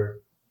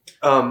 whatever.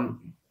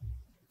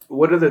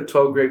 What do the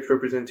 12 grapes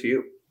represent to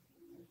you?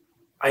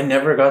 I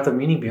never got the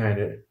meaning behind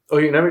it. Oh,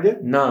 you never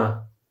did? Nah.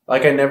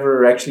 Like, I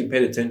never actually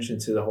paid attention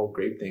to the whole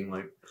grape thing.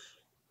 Like,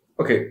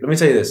 okay, let me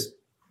tell you this.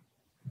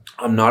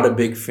 I'm not a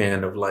big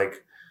fan of,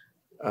 like,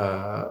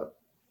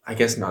 I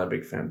guess not a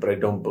big fan, but I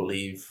don't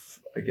believe,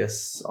 I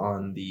guess,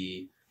 on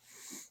the,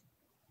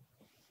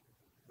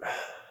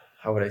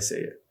 how would I say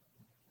it?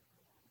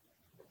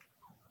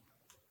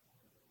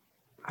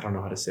 I don't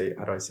know how to say it.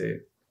 How do I say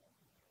it?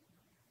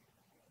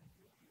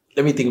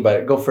 Let me think about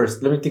it. Go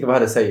first. Let me think about how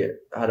to say it.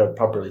 How to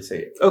properly say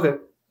it. Okay.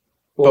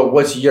 Well, But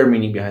what's your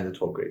meaning behind the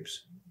 12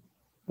 grapes?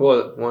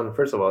 well,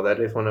 first of all, that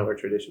is one of our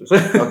traditions.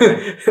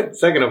 Okay.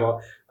 Second of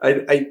all,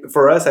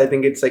 for us, I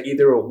think it's like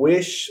either a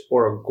wish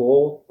or a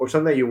goal or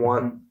something that you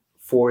want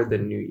for the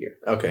new year,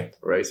 Okay.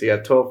 right? So you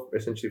have 12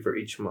 essentially for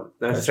each month.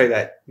 Not to Gotcha. say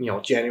that,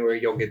 January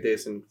you'll get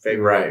this and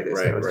February this.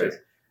 Right. It's just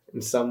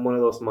in some one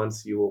of those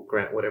months you will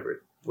grant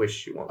whatever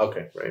wish you want.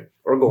 Okay. Right?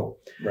 Or goal.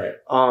 Right.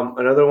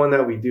 Another one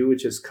that we do,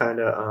 which is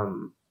kind of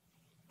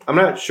I'm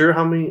not sure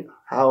how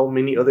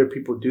many other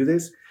people do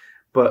this,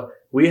 but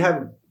we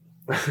have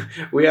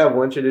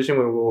one tradition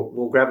where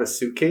we'll grab a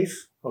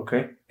suitcase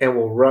Okay. and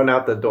we'll run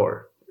out the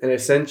door, and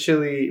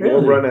essentially we'll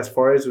Really? run as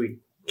far as we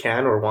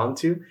can or want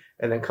to,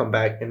 and then come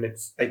back. And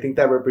I think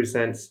that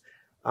represents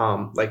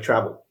like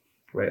travel,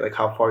 right? Like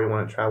how far you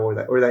want to travel,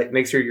 or that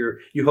next year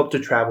you hope to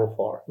travel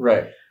far,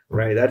 Right.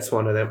 right? That's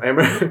one of them. I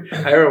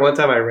remember one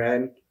time I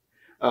ran.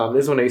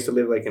 This is when I used to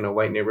live like in a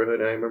white neighborhood,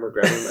 and I remember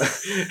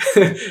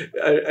grabbing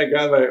I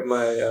grabbed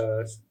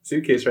my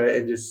suitcase, right,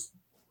 and just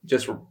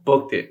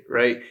booked it,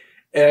 right.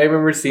 And I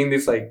remember seeing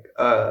this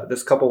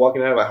this couple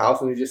walking out of a house,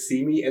 and they just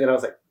see me, and then I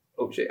was like,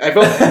 oh shit! I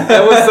was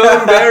so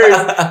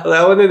embarrassed.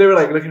 I wonder, they were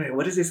like looking at me,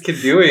 what is this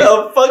kid doing?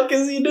 The fuck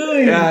is he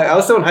doing? Yeah, I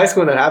was still in high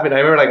school when that happened. I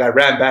remember I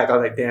ran back. I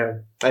was like,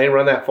 damn, I didn't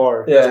run that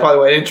far. Yeah. That's probably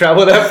why I didn't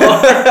travel that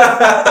far.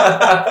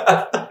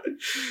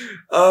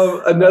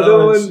 Another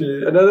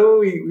one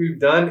we've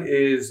done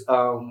is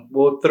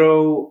we'll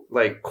throw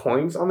like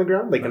coins on the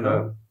ground, like in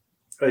the,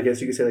 I guess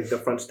you could say like the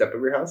front step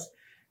of your house,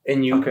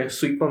 and you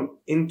sweep them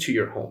into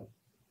your home,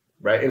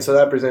 right? And so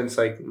that presents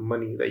like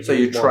money that So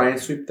you try and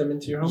sweep them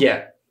into your home?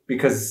 Yeah,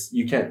 Because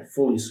you can't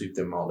fully sweep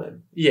them all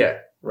in. yeah,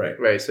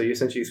 Right. So you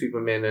essentially sweep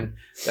them in, and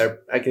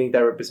I think that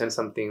represents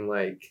something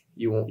like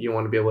you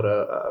want to be able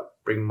to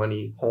bring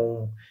money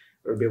home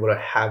or be able to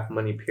have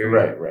money.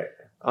 Period. Right.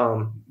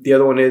 The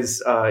other one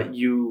is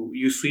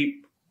you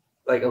sweep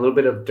like a little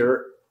bit of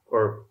dirt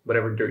or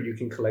whatever dirt you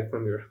can collect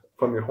from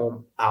your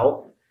home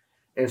out,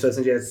 and so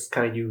essentially that's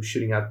kind of you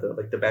shooting out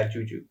the bad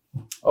juju.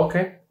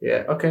 Okay.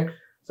 Yeah, Okay.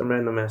 some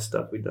random ass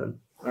stuff we've done.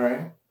 All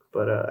right.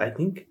 But I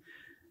think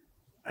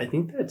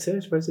that's it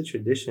as far as the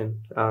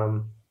tradition.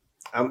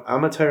 I'm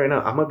gonna tell you right now,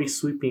 I'm gonna be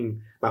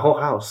sweeping my whole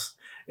house,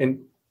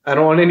 and I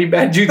don't want any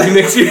bad juju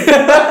next year.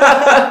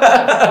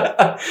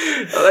 I'm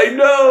like,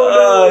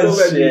 no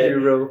bad shit. juju,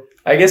 bro.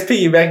 I guess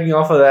piggybacking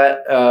off of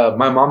that,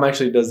 my mom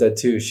actually does that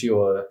too.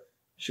 She'll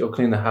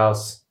clean the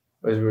house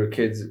as we were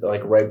kids,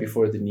 like right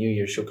before the new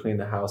year. She'll clean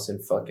the house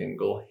and fucking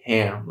go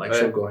ham. Like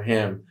she'll go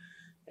ham,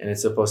 and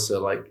it's supposed to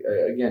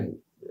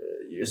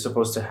you're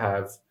supposed to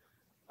have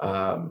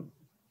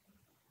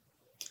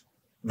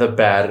the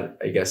bad,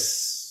 I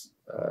guess,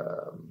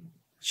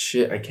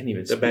 shit. I can't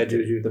even. The bad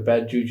juju. The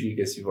bad juju. I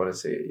guess you want to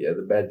say it. Yeah,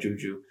 the bad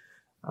juju,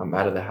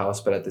 out of the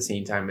house. But at the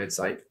same time, it's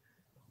like.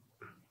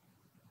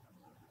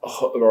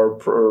 Or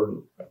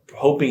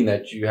hoping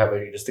that you have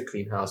just a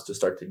clean house to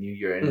start the new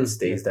year, and it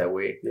stays that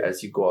way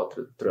as you go out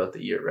throughout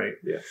the year, right?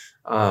 Yeah.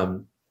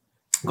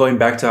 Going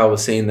back to how I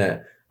was saying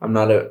that I'm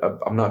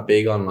not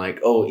big on like,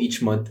 oh,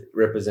 each month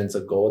represents a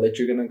goal that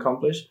you're gonna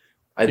accomplish.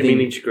 I think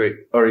each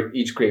grape or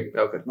each grape.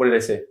 Okay. What did I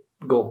say?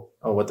 goal.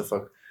 Oh, what the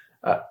fuck?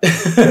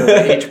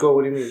 Each goal.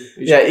 What do you mean?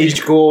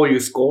 Each goal you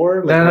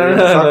score. Like No.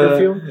 Soccer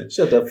field.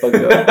 Shut the fuck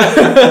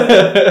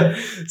up.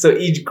 So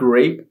each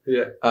grape,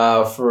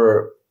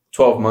 for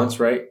 12 months,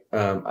 right?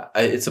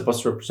 It's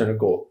supposed to represent a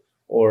goal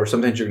or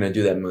something you're going to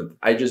do that month.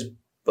 I just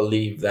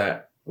believe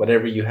that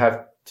whatever you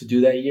have to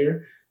do that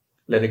year,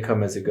 let it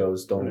come as it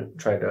goes. Don't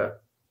try to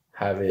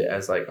have it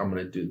as like, I'm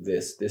going to do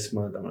this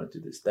month. I'm going to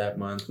do this that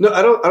month. No,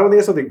 I don't think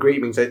that's what the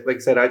grape means. Like I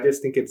said, I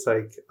just think it's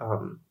like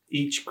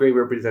each grape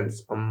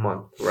represents a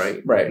month,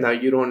 right? Right. Now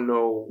you don't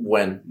know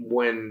When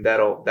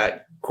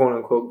that quote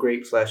unquote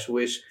grape /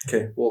 wish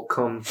will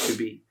come to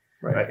be.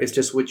 Right. It's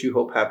just what you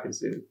hope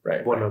happens in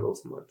one of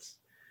those months.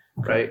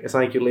 Okay. Right? It's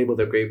not like you label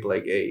the grape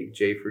like a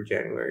J for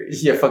January.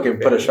 Yeah, fucking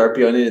put a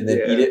Sharpie on it and then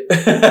eat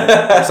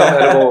it. Some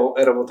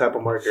edible type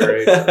of marker,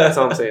 right? That's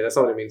all I'm saying. That's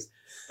not what it means.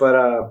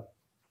 But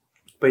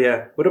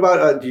yeah. What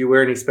about do you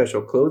wear any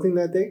special clothing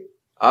that day?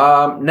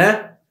 Nah,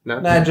 No.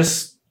 nah,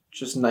 just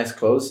nice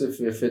clothes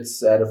if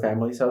it's at a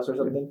family's house or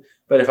something.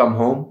 But if I'm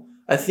home,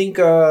 I think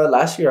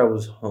last year I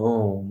was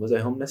home. Was I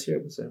home last year?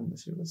 Was I home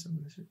last year?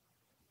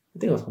 I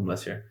think I was home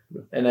last year,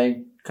 and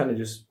I kind of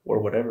just wore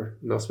whatever.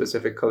 No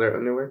specific color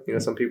underwear. You know,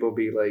 some people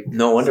be like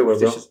No underwear,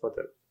 bro. superstitious about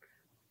that.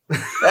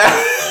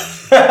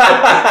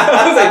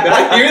 I was like, did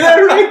I hear that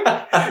right?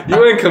 You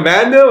went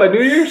commando at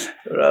New Year's?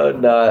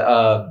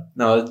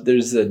 No.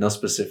 There's no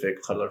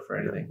specific color for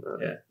anything.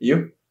 Yeah,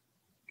 you?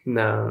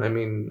 No, I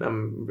mean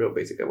I'm real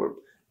basic. I wear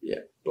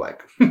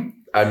black.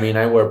 I mean,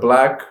 I wear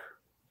black,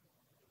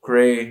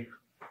 gray,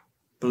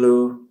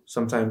 blue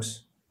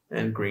sometimes,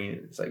 and green.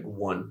 It's like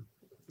one.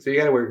 So you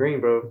gotta wear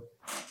green, bro,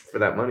 for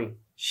that money.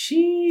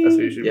 She. That's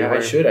what you should be Yeah, I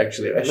wearing. should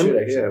actually.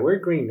 Yeah, wear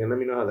green and let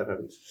me know how that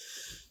happens.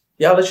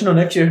 Yeah, I'll let you know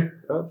next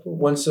year. Oh, cool.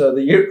 Once the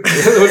year.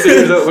 Once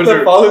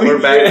the following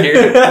we're back year.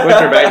 here. Once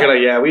we're back here,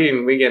 like, yeah,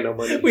 we get no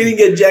money. We didn't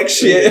get jack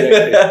shit.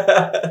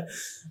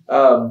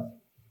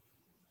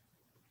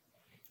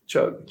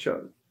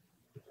 Chug.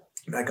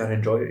 I gotta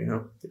enjoy it, you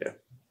know? Yeah.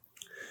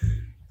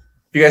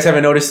 If you guys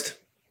haven't noticed,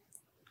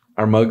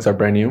 our mugs are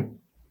brand new.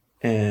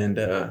 And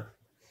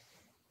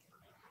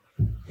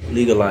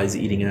legalize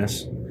eating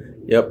ass.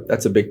 Yep,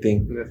 that's a big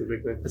thing. That's a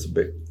big thing. That's a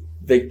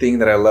big thing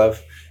that I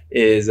love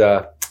is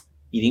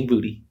eating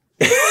booty.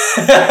 You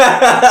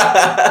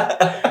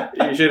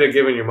should have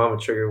given your mom a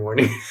trigger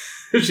warning.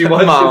 She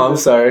watched Mom, I'm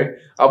sorry.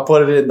 I'll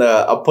put it in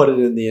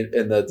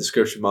the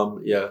description,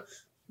 Mom. Yeah.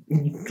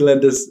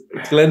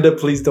 Glenda,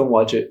 please don't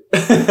watch it.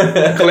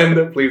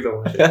 Glenda, please don't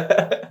watch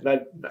it. Not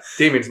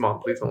Damien's mom,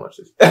 please don't watch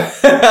this.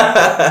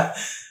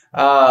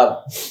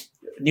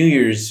 New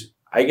Year's.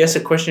 I guess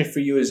a question for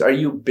you is: are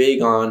you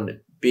big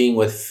on being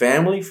with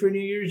family for New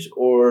Year's,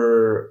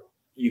 or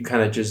you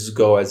kind of just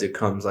go as it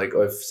comes? Like,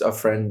 if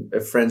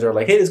friends are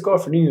like, "Hey, let's go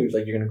out for New Year's,"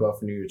 like you're gonna go out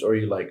for New Year's, or are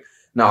you like,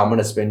 "No, I'm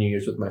gonna spend New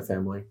Year's with my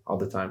family all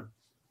the time."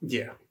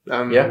 Yeah,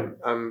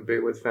 I'm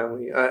big with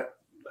family. I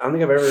don't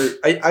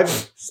think I've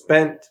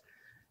spent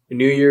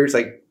New Year's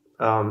like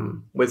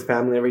with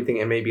family and everything,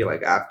 and maybe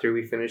like after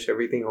we finish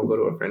everything, I'll go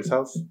to a friend's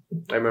house.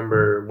 I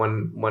remember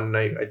one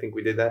night I think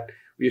we did that.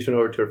 We just went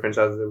over to a friend's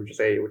house and they were just,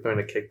 hey, we're throwing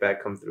a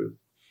kickback, come through.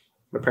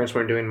 My parents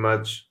weren't doing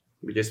much.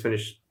 We just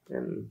finished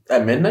and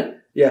At midnight?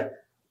 Yeah.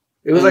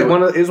 It was like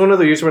one of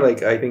the years where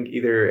like I think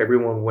either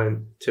everyone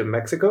went to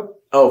Mexico.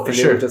 Oh, for and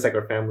sure. it was just like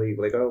our family,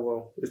 like, oh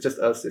well, it's just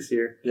us this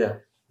year. Yeah.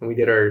 And we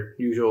did our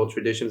usual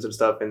traditions and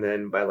stuff, and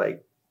then by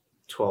like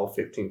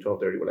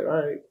 12:30, we're like,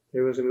 all right,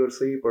 everyone's gonna go to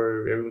sleep,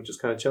 or everyone's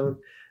just kind of chilling.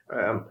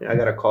 I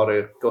got a call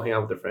to go hang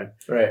out with a friend.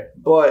 Right.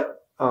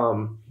 But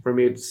for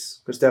me,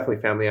 it's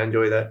definitely family. I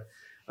enjoy that.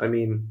 I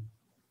mean,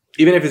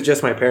 even if it's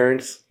just my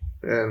parents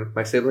and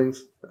my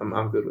siblings,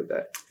 I'm good with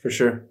that. For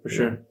sure.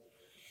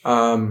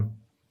 I'm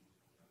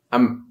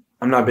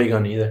not big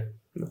on either.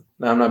 No,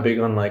 I'm not big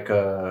on like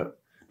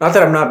not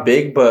that I'm not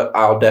big, but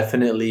I'll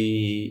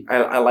definitely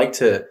I like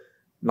to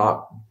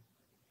not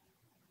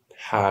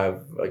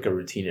have like a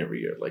routine every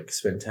year, like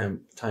spend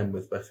time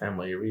with my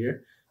family every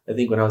year. I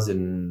think when I was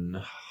in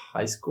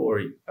high school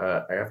or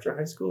after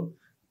high school,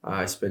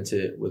 I spent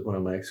it with one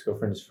of my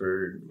ex-girlfriends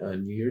for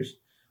New Year's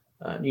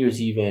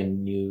Eve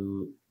and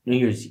New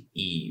Year's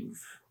Eve,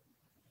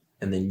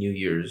 and then New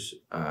Year's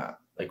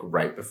like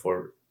right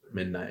before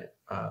midnight.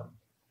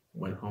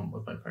 Went home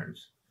with my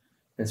parents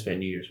and spent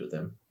New Year's with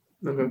them.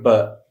 Okay.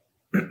 But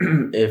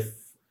if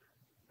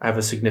I have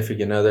a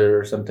significant other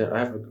or something, if I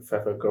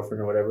have a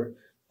girlfriend or whatever,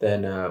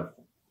 then I'll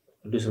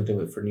do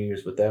something for New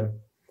Year's with them.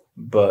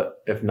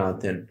 But if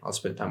not, then I'll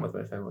spend time with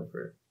my family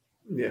for it.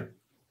 Yeah.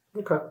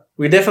 Okay.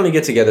 We definitely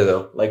get together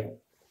though, like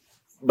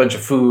a bunch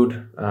of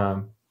food.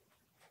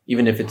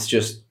 Even if it's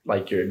just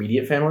like your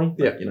immediate family,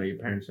 like, you know, your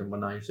parents and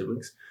whatnot, your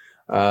siblings.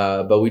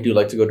 But we do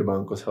like to go to my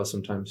uncle's house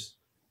sometimes.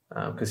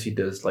 Because he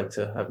does like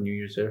to have New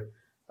Year's there,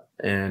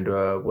 and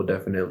we'll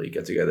definitely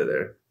get together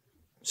there.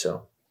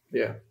 So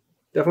yeah,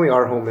 definitely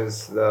our home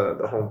is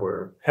the home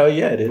where hell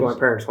yeah it is. My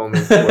parents' home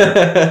is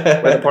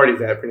where the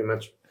party's at, pretty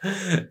much.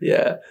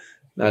 Yeah,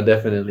 no,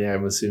 definitely.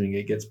 I'm assuming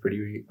it gets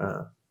pretty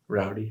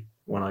rowdy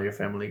when all your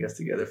family gets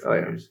together for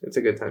New Year's. It's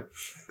a good time.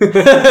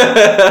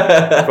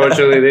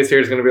 Unfortunately, this year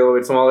is going to be a little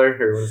bit smaller.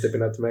 Everyone's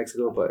dipping out to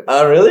Mexico, but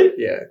oh really?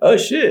 Yeah. Oh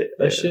shit!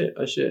 Yeah.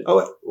 Oh shit!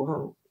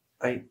 Oh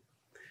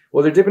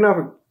well, they're dipping out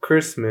for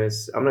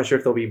Christmas. I'm not sure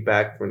if they'll be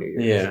back for New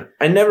Year's. Yeah,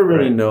 I never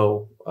really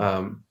know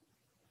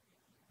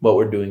what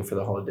we're doing for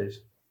the holidays.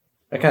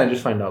 I kind of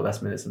just find out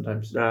last minute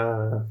sometimes.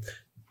 So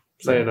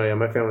I know,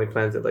 my family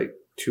plans it like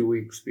 2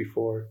 weeks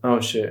before. Oh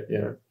shit!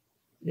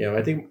 Yeah.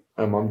 I think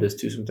my mom does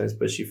too sometimes,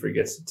 but she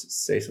forgets to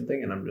say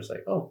something, and I'm just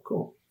like, oh,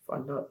 cool,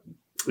 find out.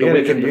 You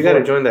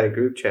gotta join that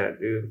group chat,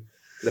 dude.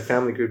 The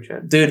family group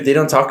chat. Dude, they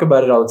don't talk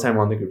about it all the time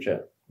on the group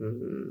chat.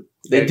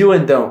 They do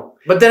and don't.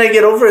 But then I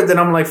get over it. Then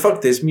I'm like,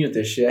 fuck this, mute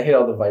this shit. I hate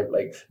all the vibe.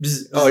 Like,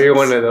 you're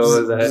one of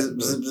those.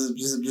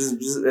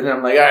 And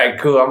I'm like, all right,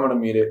 cool. I'm gonna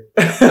mute it.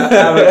 I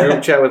have a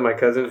group chat with my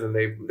cousins, and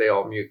they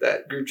all mute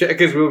that group chat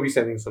because we'll be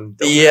sending some.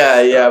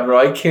 Yeah, bro.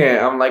 I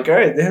can't. I'm like, all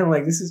right, then. I'm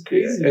like, this is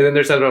crazy. Yeah. And then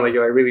there's something I'm like,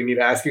 yo, I really need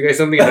to ask you guys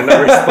something, and I'm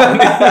not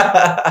responding.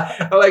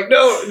 I'm like,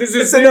 no, this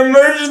is an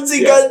emergency.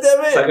 Yeah. God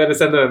damn it! So I got to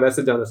send them a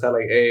message on the side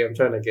like, hey, I'm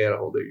trying to get a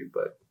hold of you,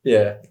 but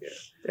yeah.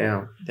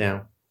 Damn.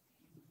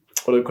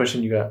 What other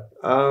question you got?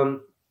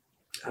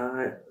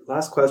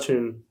 Last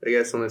question, I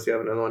guess, unless you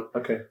have another one.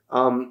 Okay.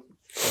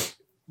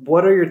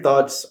 What are your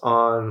thoughts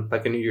on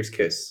like a New Year's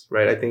kiss,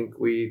 right? I think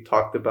we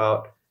talked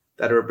about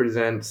that it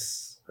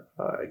represents,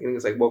 I think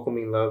it's like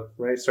welcoming love,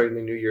 right? Starting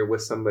the new year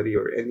with somebody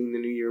or ending the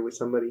new year with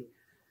somebody.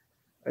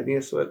 I think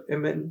that's what it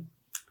meant.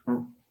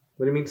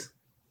 What it means.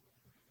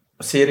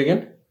 Say it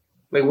again.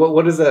 Like,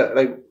 what is that?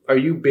 Like, are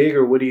you big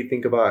or what do you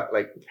think about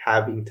like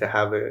having to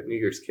have a New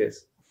Year's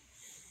kiss?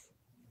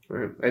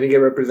 Right. I think it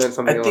represents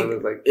something along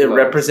those like. It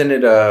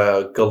represented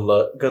good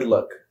luck. Good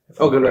luck.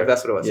 Oh, good luck.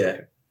 That's what it was. Yeah.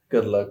 Okay.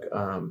 Good luck.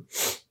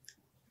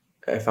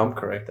 If I'm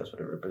correct, that's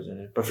what it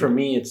represented. But for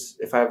me, it's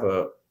if I have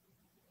a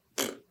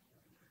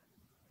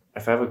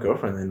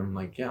girlfriend, then I'm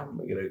like, yeah, I'm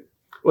gonna get a.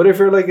 What if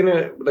you're like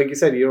like you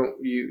said,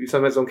 you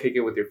sometimes don't kick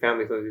it with your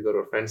family, sometimes you go to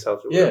a friend's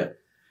house. Or whatever.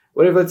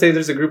 What if, let's say,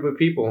 there's a group of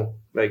people,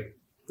 like,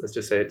 let's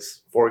just say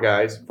it's 4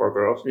 guys, 4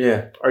 girls.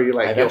 Yeah. Are you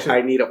like,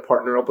 I need to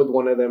partner up with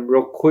one of them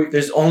real quick?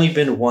 There's only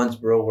been once,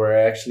 bro, where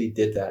I actually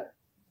did that.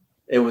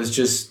 It was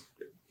just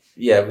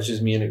me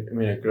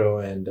and a girl,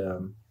 and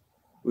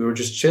we were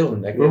just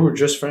chilling. Like, we were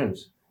just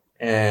friends.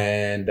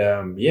 And,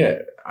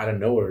 out of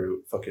nowhere,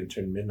 it fucking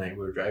turned midnight.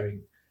 We were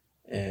driving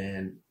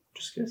and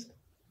just kissed.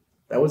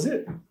 That was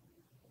it.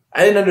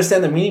 I didn't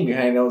understand the meaning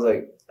behind it. I was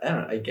like,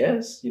 I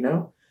guess,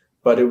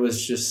 But it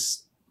was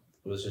just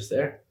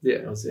there. Yeah.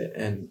 That was it.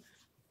 And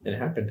it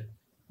happened.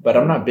 But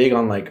I'm not big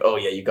on like, oh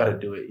yeah, you got to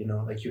do it.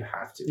 Like you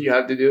have to. You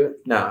have to do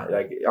it? Nah,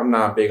 like I'm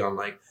not big on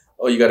like,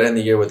 oh, you got to end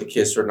the year with a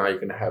kiss or now you're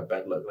going to have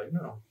bad luck. Like,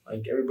 no.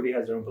 Like everybody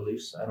has their own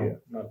beliefs. I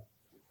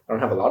don't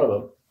have a lot of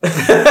them.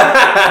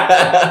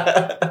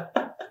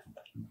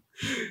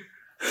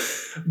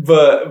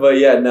 but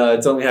yeah, no,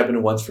 it's only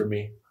happened once for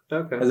me.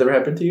 Okay. Has it ever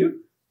happened to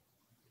you?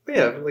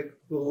 Yeah, like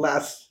the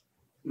last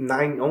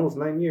almost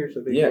 9 years.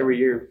 I think every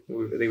year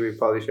I think we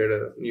probably shared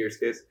a New Year's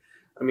kiss.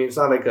 I mean, it's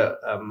not like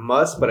a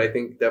must, but I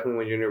think definitely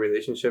when you're in a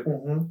relationship,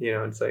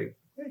 it's like,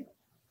 hey.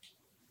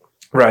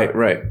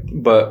 Right.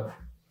 But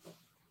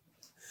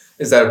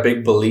is that a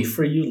big belief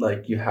for you?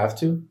 Like you have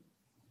to?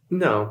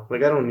 No,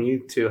 like I don't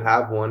need to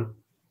have one,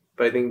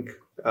 but I think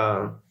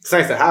it's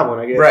nice to have one.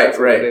 I guess.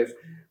 Right. It is.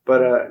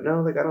 But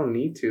no, like I don't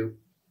need to.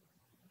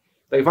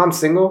 Like if I'm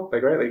single,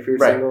 like right, like if you're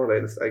single,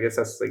 like I guess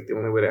that's like the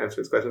only way to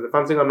answer this question. If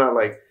I'm single, I'm not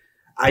like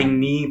I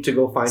need to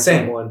go find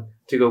someone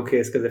to go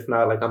kiss because if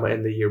not, like I'm gonna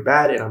end the year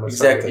bad and I'm gonna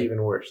start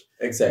even worse.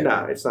 Exactly.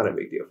 Nah, it's not a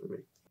big deal for me.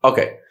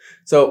 Okay,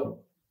 so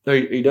are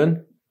you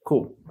done?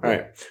 Cool. All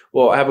right.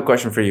 Well, I have a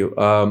question for you.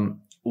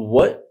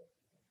 What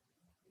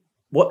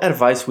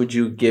advice would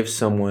you give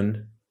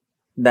someone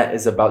that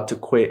is about to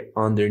quit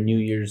on their New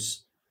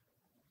Year's,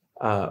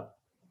 or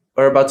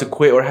about to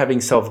quit or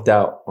having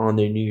self-doubt on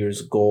their New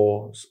Year's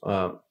goals,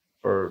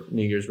 or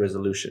New Year's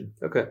resolution?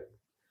 Okay.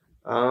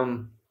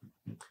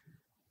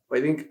 I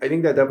think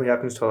that definitely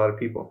happens to a lot of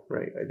people,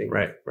 right? I think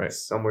right.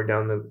 Somewhere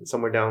down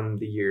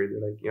the year,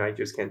 they're like, I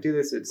just can't do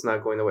this. It's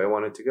not going the way I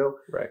want it to go.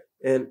 Right.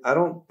 And I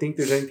don't think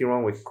there's anything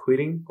wrong with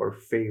quitting or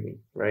failing,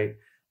 right?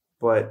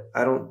 But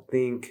I don't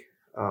think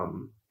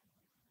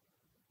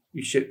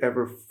you should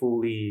ever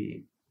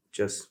fully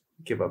just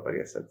give up. I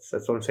guess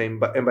that's what I'm saying.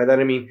 But by that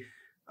I mean,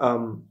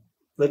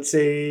 let's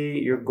say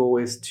your goal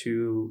is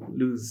to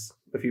lose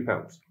a few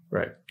pounds,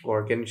 right,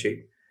 or get in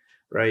shape.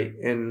 Right.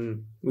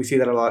 And we see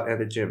that a lot at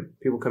the gym.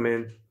 People come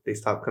in, they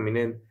stop coming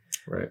in.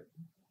 Right.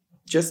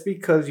 Just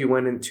because you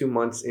went in 2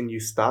 months and you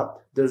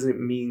stopped doesn't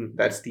mean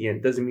that's the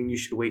end. Doesn't mean you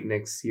should wait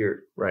next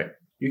year. Right.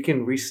 You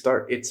can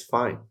restart. It's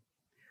fine.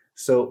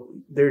 So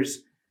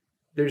there's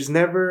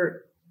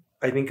never,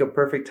 I think, a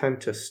perfect time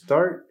to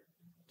start.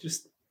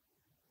 Just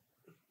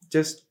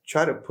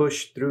try to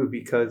push through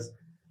because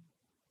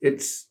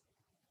it's,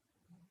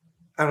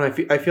 I don't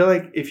know. I feel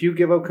like if you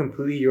give up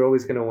completely, you're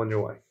always going to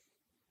wonder why.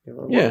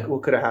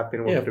 What could have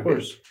happened? What of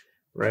course. Been,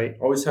 right?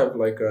 Always have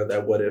like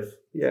that what if.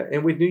 Yeah,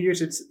 and with New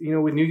Year's, it's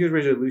with New Year's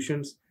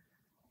resolutions,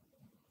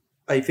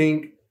 I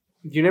think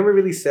you never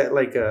really set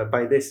like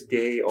by this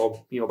day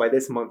or by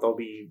this month I'll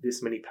be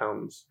this many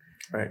pounds,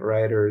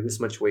 right, or this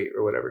much weight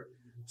or whatever.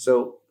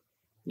 So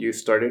you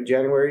started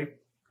January,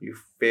 you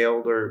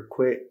failed or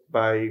quit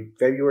by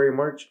February,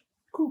 March.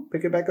 Cool,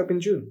 pick it back up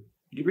in June.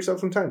 Give yourself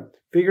some time,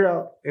 figure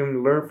out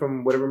and learn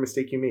from whatever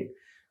mistake you made.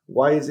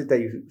 Why is it that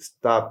you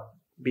stop?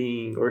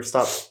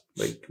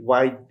 Like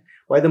why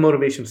the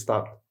motivation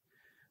stopped,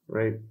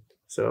 right?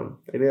 So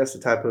I think that's the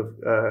type of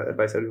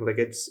advice I would like.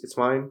 It's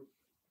fine.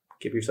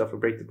 Give yourself a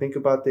break to think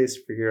about this,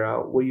 figure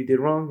out what you did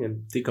wrong,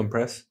 and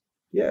decompress.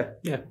 Yeah.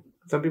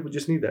 Some people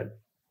just need that.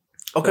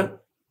 Okay,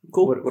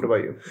 cool. What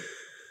about you?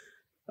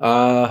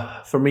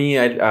 For me,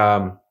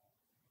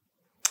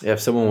 if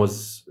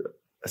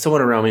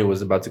someone around me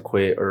was about to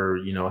quit or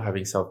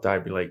having self doubt,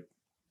 I'd be like,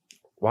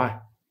 why?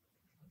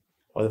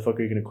 Why the fuck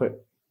are you gonna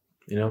quit?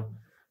 You know,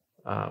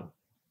 um,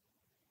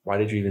 why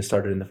did you even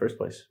start it in the first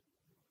place?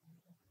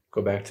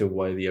 Go back to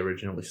why they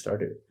originally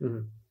started.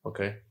 Mhm.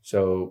 Okay,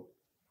 so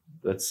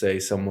let's say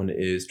someone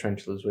is trying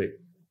to lose weight.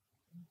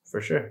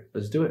 For sure,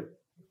 let's do it.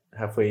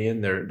 Halfway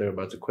in, they're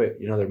about to quit.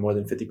 They're more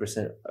than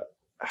 50%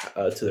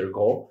 to their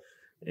goal,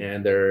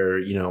 and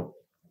they're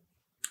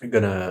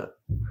gonna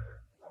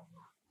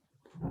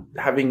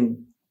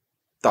having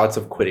thoughts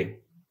of quitting.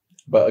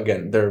 But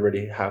again, they're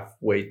already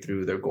halfway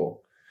through their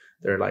goal.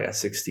 They're like at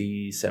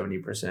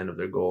 60-70% of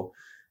their goal.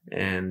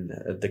 And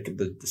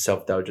the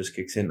self-doubt just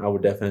kicks in. I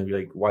would definitely be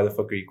like, why the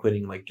fuck are you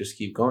quitting? Like, just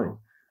keep going.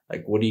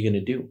 Like, what are you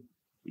going to do?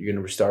 You're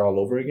going to start all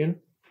over again?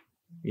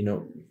 You're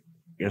going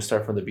to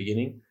start from the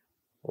beginning?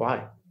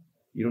 Why?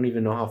 You don't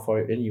even know how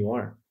far in you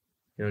are.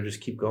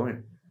 Just keep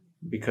going.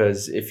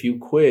 Because if you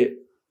quit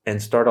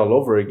and start all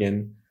over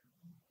again,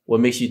 what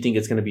makes you think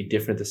it's going to be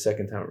different the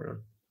second time around?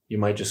 You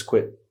might just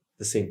quit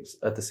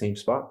at the same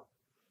spot.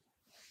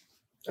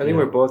 I think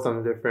we're both on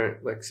a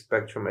different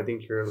spectrum. I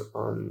think you're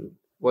on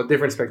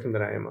different spectrum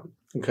than I am on.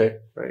 Okay.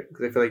 Right,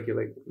 because I feel like you're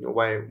like,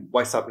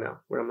 why stop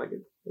now? Where I'm like,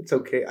 it's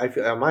okay. I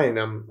feel on my end,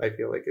 I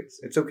feel like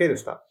it's okay to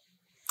stop.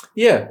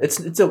 Yeah, it's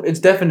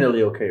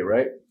definitely okay,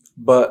 right?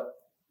 But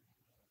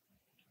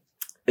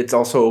it's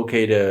also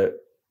okay to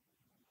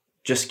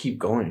just keep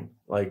going.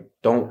 Like,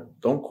 don't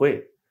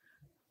quit.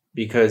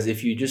 Because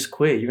if you just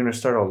quit, you're going to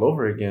start all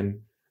over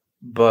again.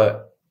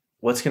 But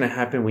what's going to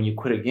happen when you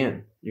quit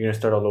again? You're going to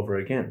start all over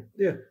again.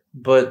 Yeah.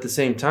 But at the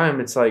same time,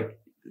 it's like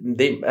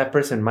that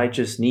person might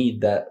just need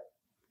that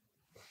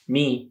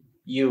that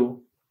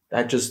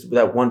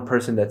one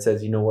person that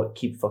says, you know what,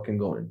 keep fucking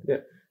going. Yeah.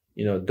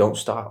 Don't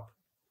stop.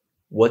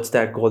 What's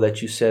that goal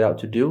that you set out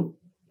to do?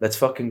 Let's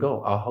fucking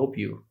go. I'll help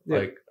you. Yeah.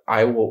 Like,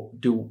 I will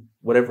do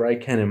whatever I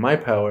can in my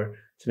power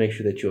to make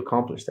sure that you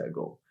accomplish that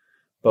goal.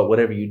 But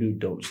whatever you do,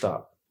 don't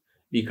stop.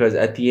 Because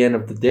at the end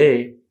of the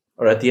day,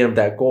 or at the end of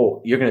that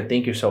goal, you're going to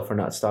thank yourself for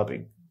not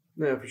stopping.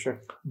 Yeah, for sure.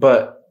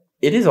 But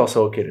it is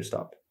also okay to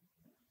stop.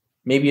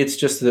 Maybe it's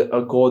just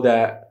a goal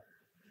that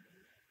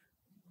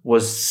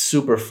was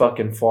super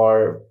fucking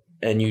far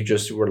and you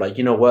just were like,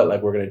 you know what?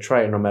 Like, we're going to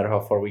try it no matter how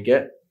far we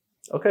get.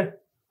 Okay,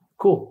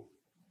 cool.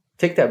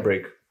 Take that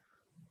break.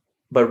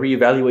 But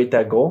reevaluate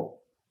that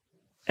goal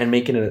and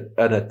make it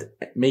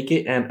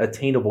an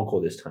attainable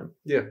goal this time.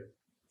 Yeah.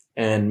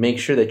 And make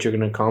sure that you're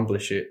going to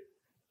accomplish it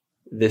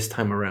this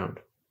time around,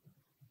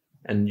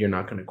 and you're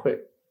not going to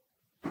quit.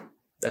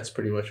 That's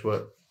pretty much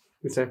what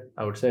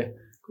I would say.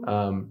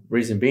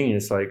 Reason being,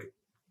 it's like,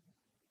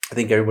 I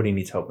think everybody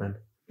needs help, man.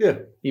 Yeah.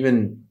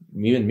 Even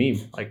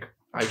me. Like,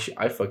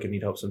 I fucking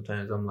need help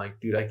sometimes. I'm like,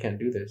 dude, I can't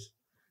do this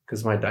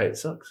because my diet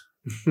sucks.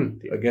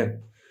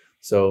 Again,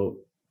 so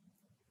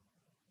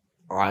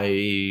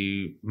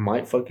I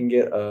might fucking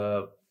get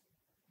a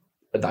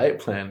diet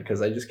plan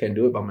because I just can't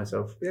do it by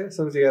myself. Yeah,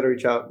 sometimes you got to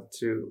reach out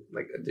to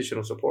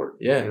additional support.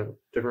 Yeah,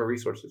 different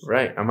resources.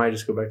 Right. I might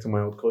just go back to my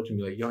old coach and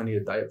be like, yo, I need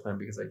a diet plan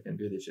because I can't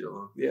do this shit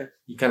alone. Yeah.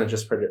 You kind of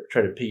just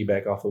try to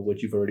piggyback off of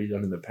what you've already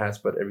done in the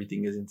past, but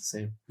everything isn't the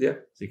same. Yeah.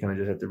 So you kind of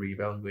just have to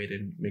reevaluate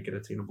and make it an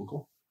attainable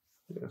goal.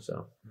 Yeah.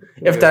 So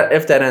if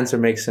that answer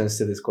makes sense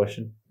to this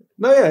question.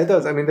 No, yeah, it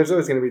does. I mean, there's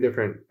always going to be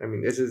different. I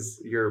mean, this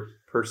is your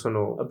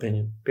personal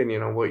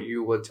opinion on what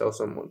you would tell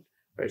someone.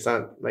 Right? It's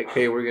not like,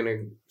 hey, we're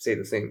gonna say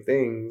the same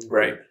thing,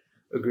 right?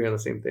 Agree on the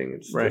same thing.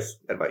 It's just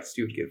advice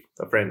you would give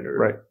a friend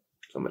or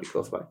somebody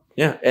close by.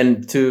 Yeah,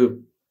 and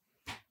to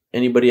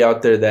anybody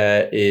out there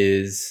that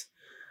is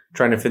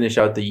trying to finish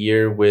out the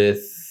year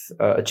with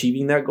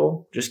achieving that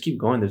goal, just keep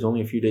going. There's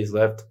only a few days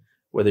left.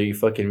 Whether you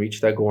fucking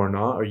reach that goal or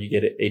not, or you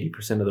get it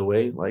 80% of the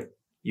way, like,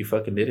 you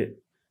fucking did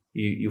it.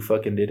 You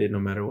fucking did it no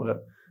matter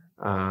what.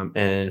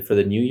 And for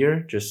the new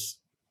year, just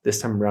this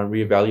time around,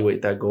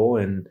 reevaluate that goal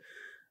and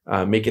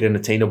make it an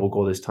attainable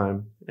goal this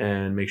time,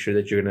 and make sure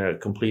that you're going to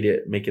complete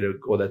it. Make it a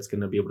goal that's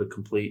going to be able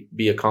to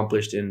be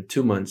accomplished in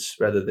 2 months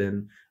rather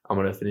than I'm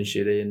going to finish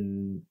it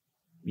in,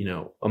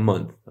 a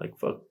month. Like,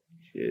 fuck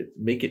it.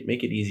 Make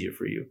it easier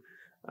for you.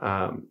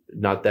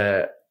 Not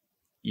that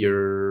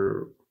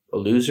you're a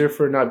loser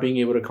for not being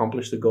able to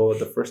accomplish the goal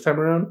the first time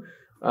around.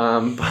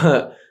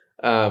 But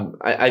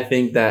I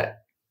think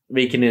that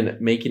making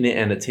it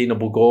an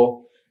attainable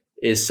goal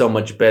is so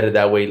much better.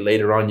 That way,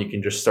 later on, you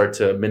can just start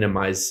to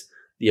minimize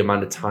the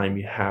amount of time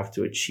you have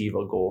to achieve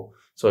a goal.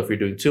 So if you're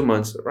doing 2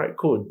 months, right,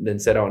 cool, then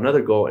set out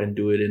another goal and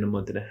do it in a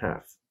month and a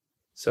half.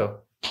 So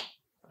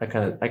I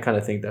kind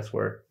of think that's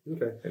where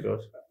it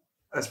goes.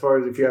 As far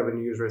as if you have a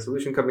New Year's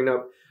resolution coming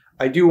up,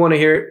 I do want to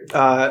hear it.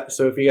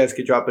 So if you guys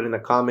could drop it in the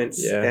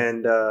comments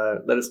and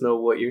let us know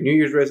what your New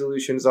Year's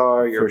resolutions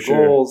are, your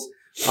goals.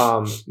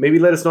 Maybe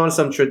let us know on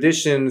some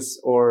traditions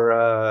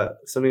or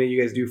something that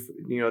you guys do,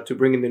 to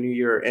bring in the new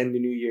year or end the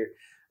new year.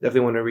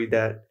 Definitely want to read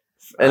that.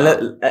 And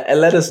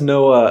let us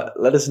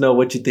know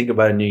what you think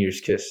about a New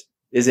Year's kiss.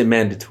 Is it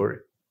mandatory?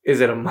 Is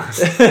it a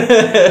must?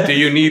 Do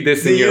you need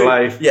this in your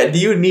life? Yeah. Do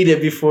you need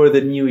it before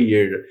the new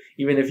year?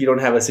 Even if you don't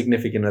have a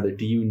significant other,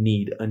 do you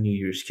need a New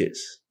Year's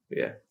kiss?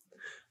 Yeah.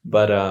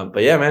 But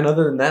yeah, man.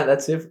 Other than that,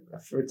 that's it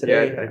for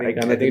today. Yeah, I think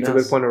it's a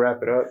good point to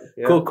wrap it up.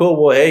 Yeah.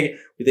 Cool. Well, hey,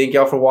 we thank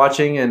y'all for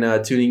watching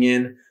and tuning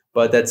in.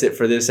 But that's it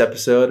for this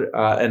episode.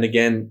 And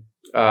again,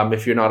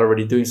 if you're not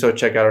already doing so,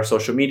 check out our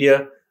social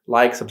media.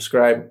 Like,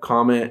 subscribe,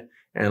 comment,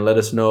 and let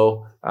us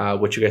know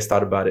what you guys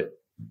thought about it.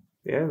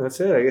 Yeah, that's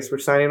it. I guess we're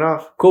signing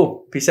off.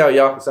 Cool. Peace out,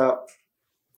 y'all. Peace out.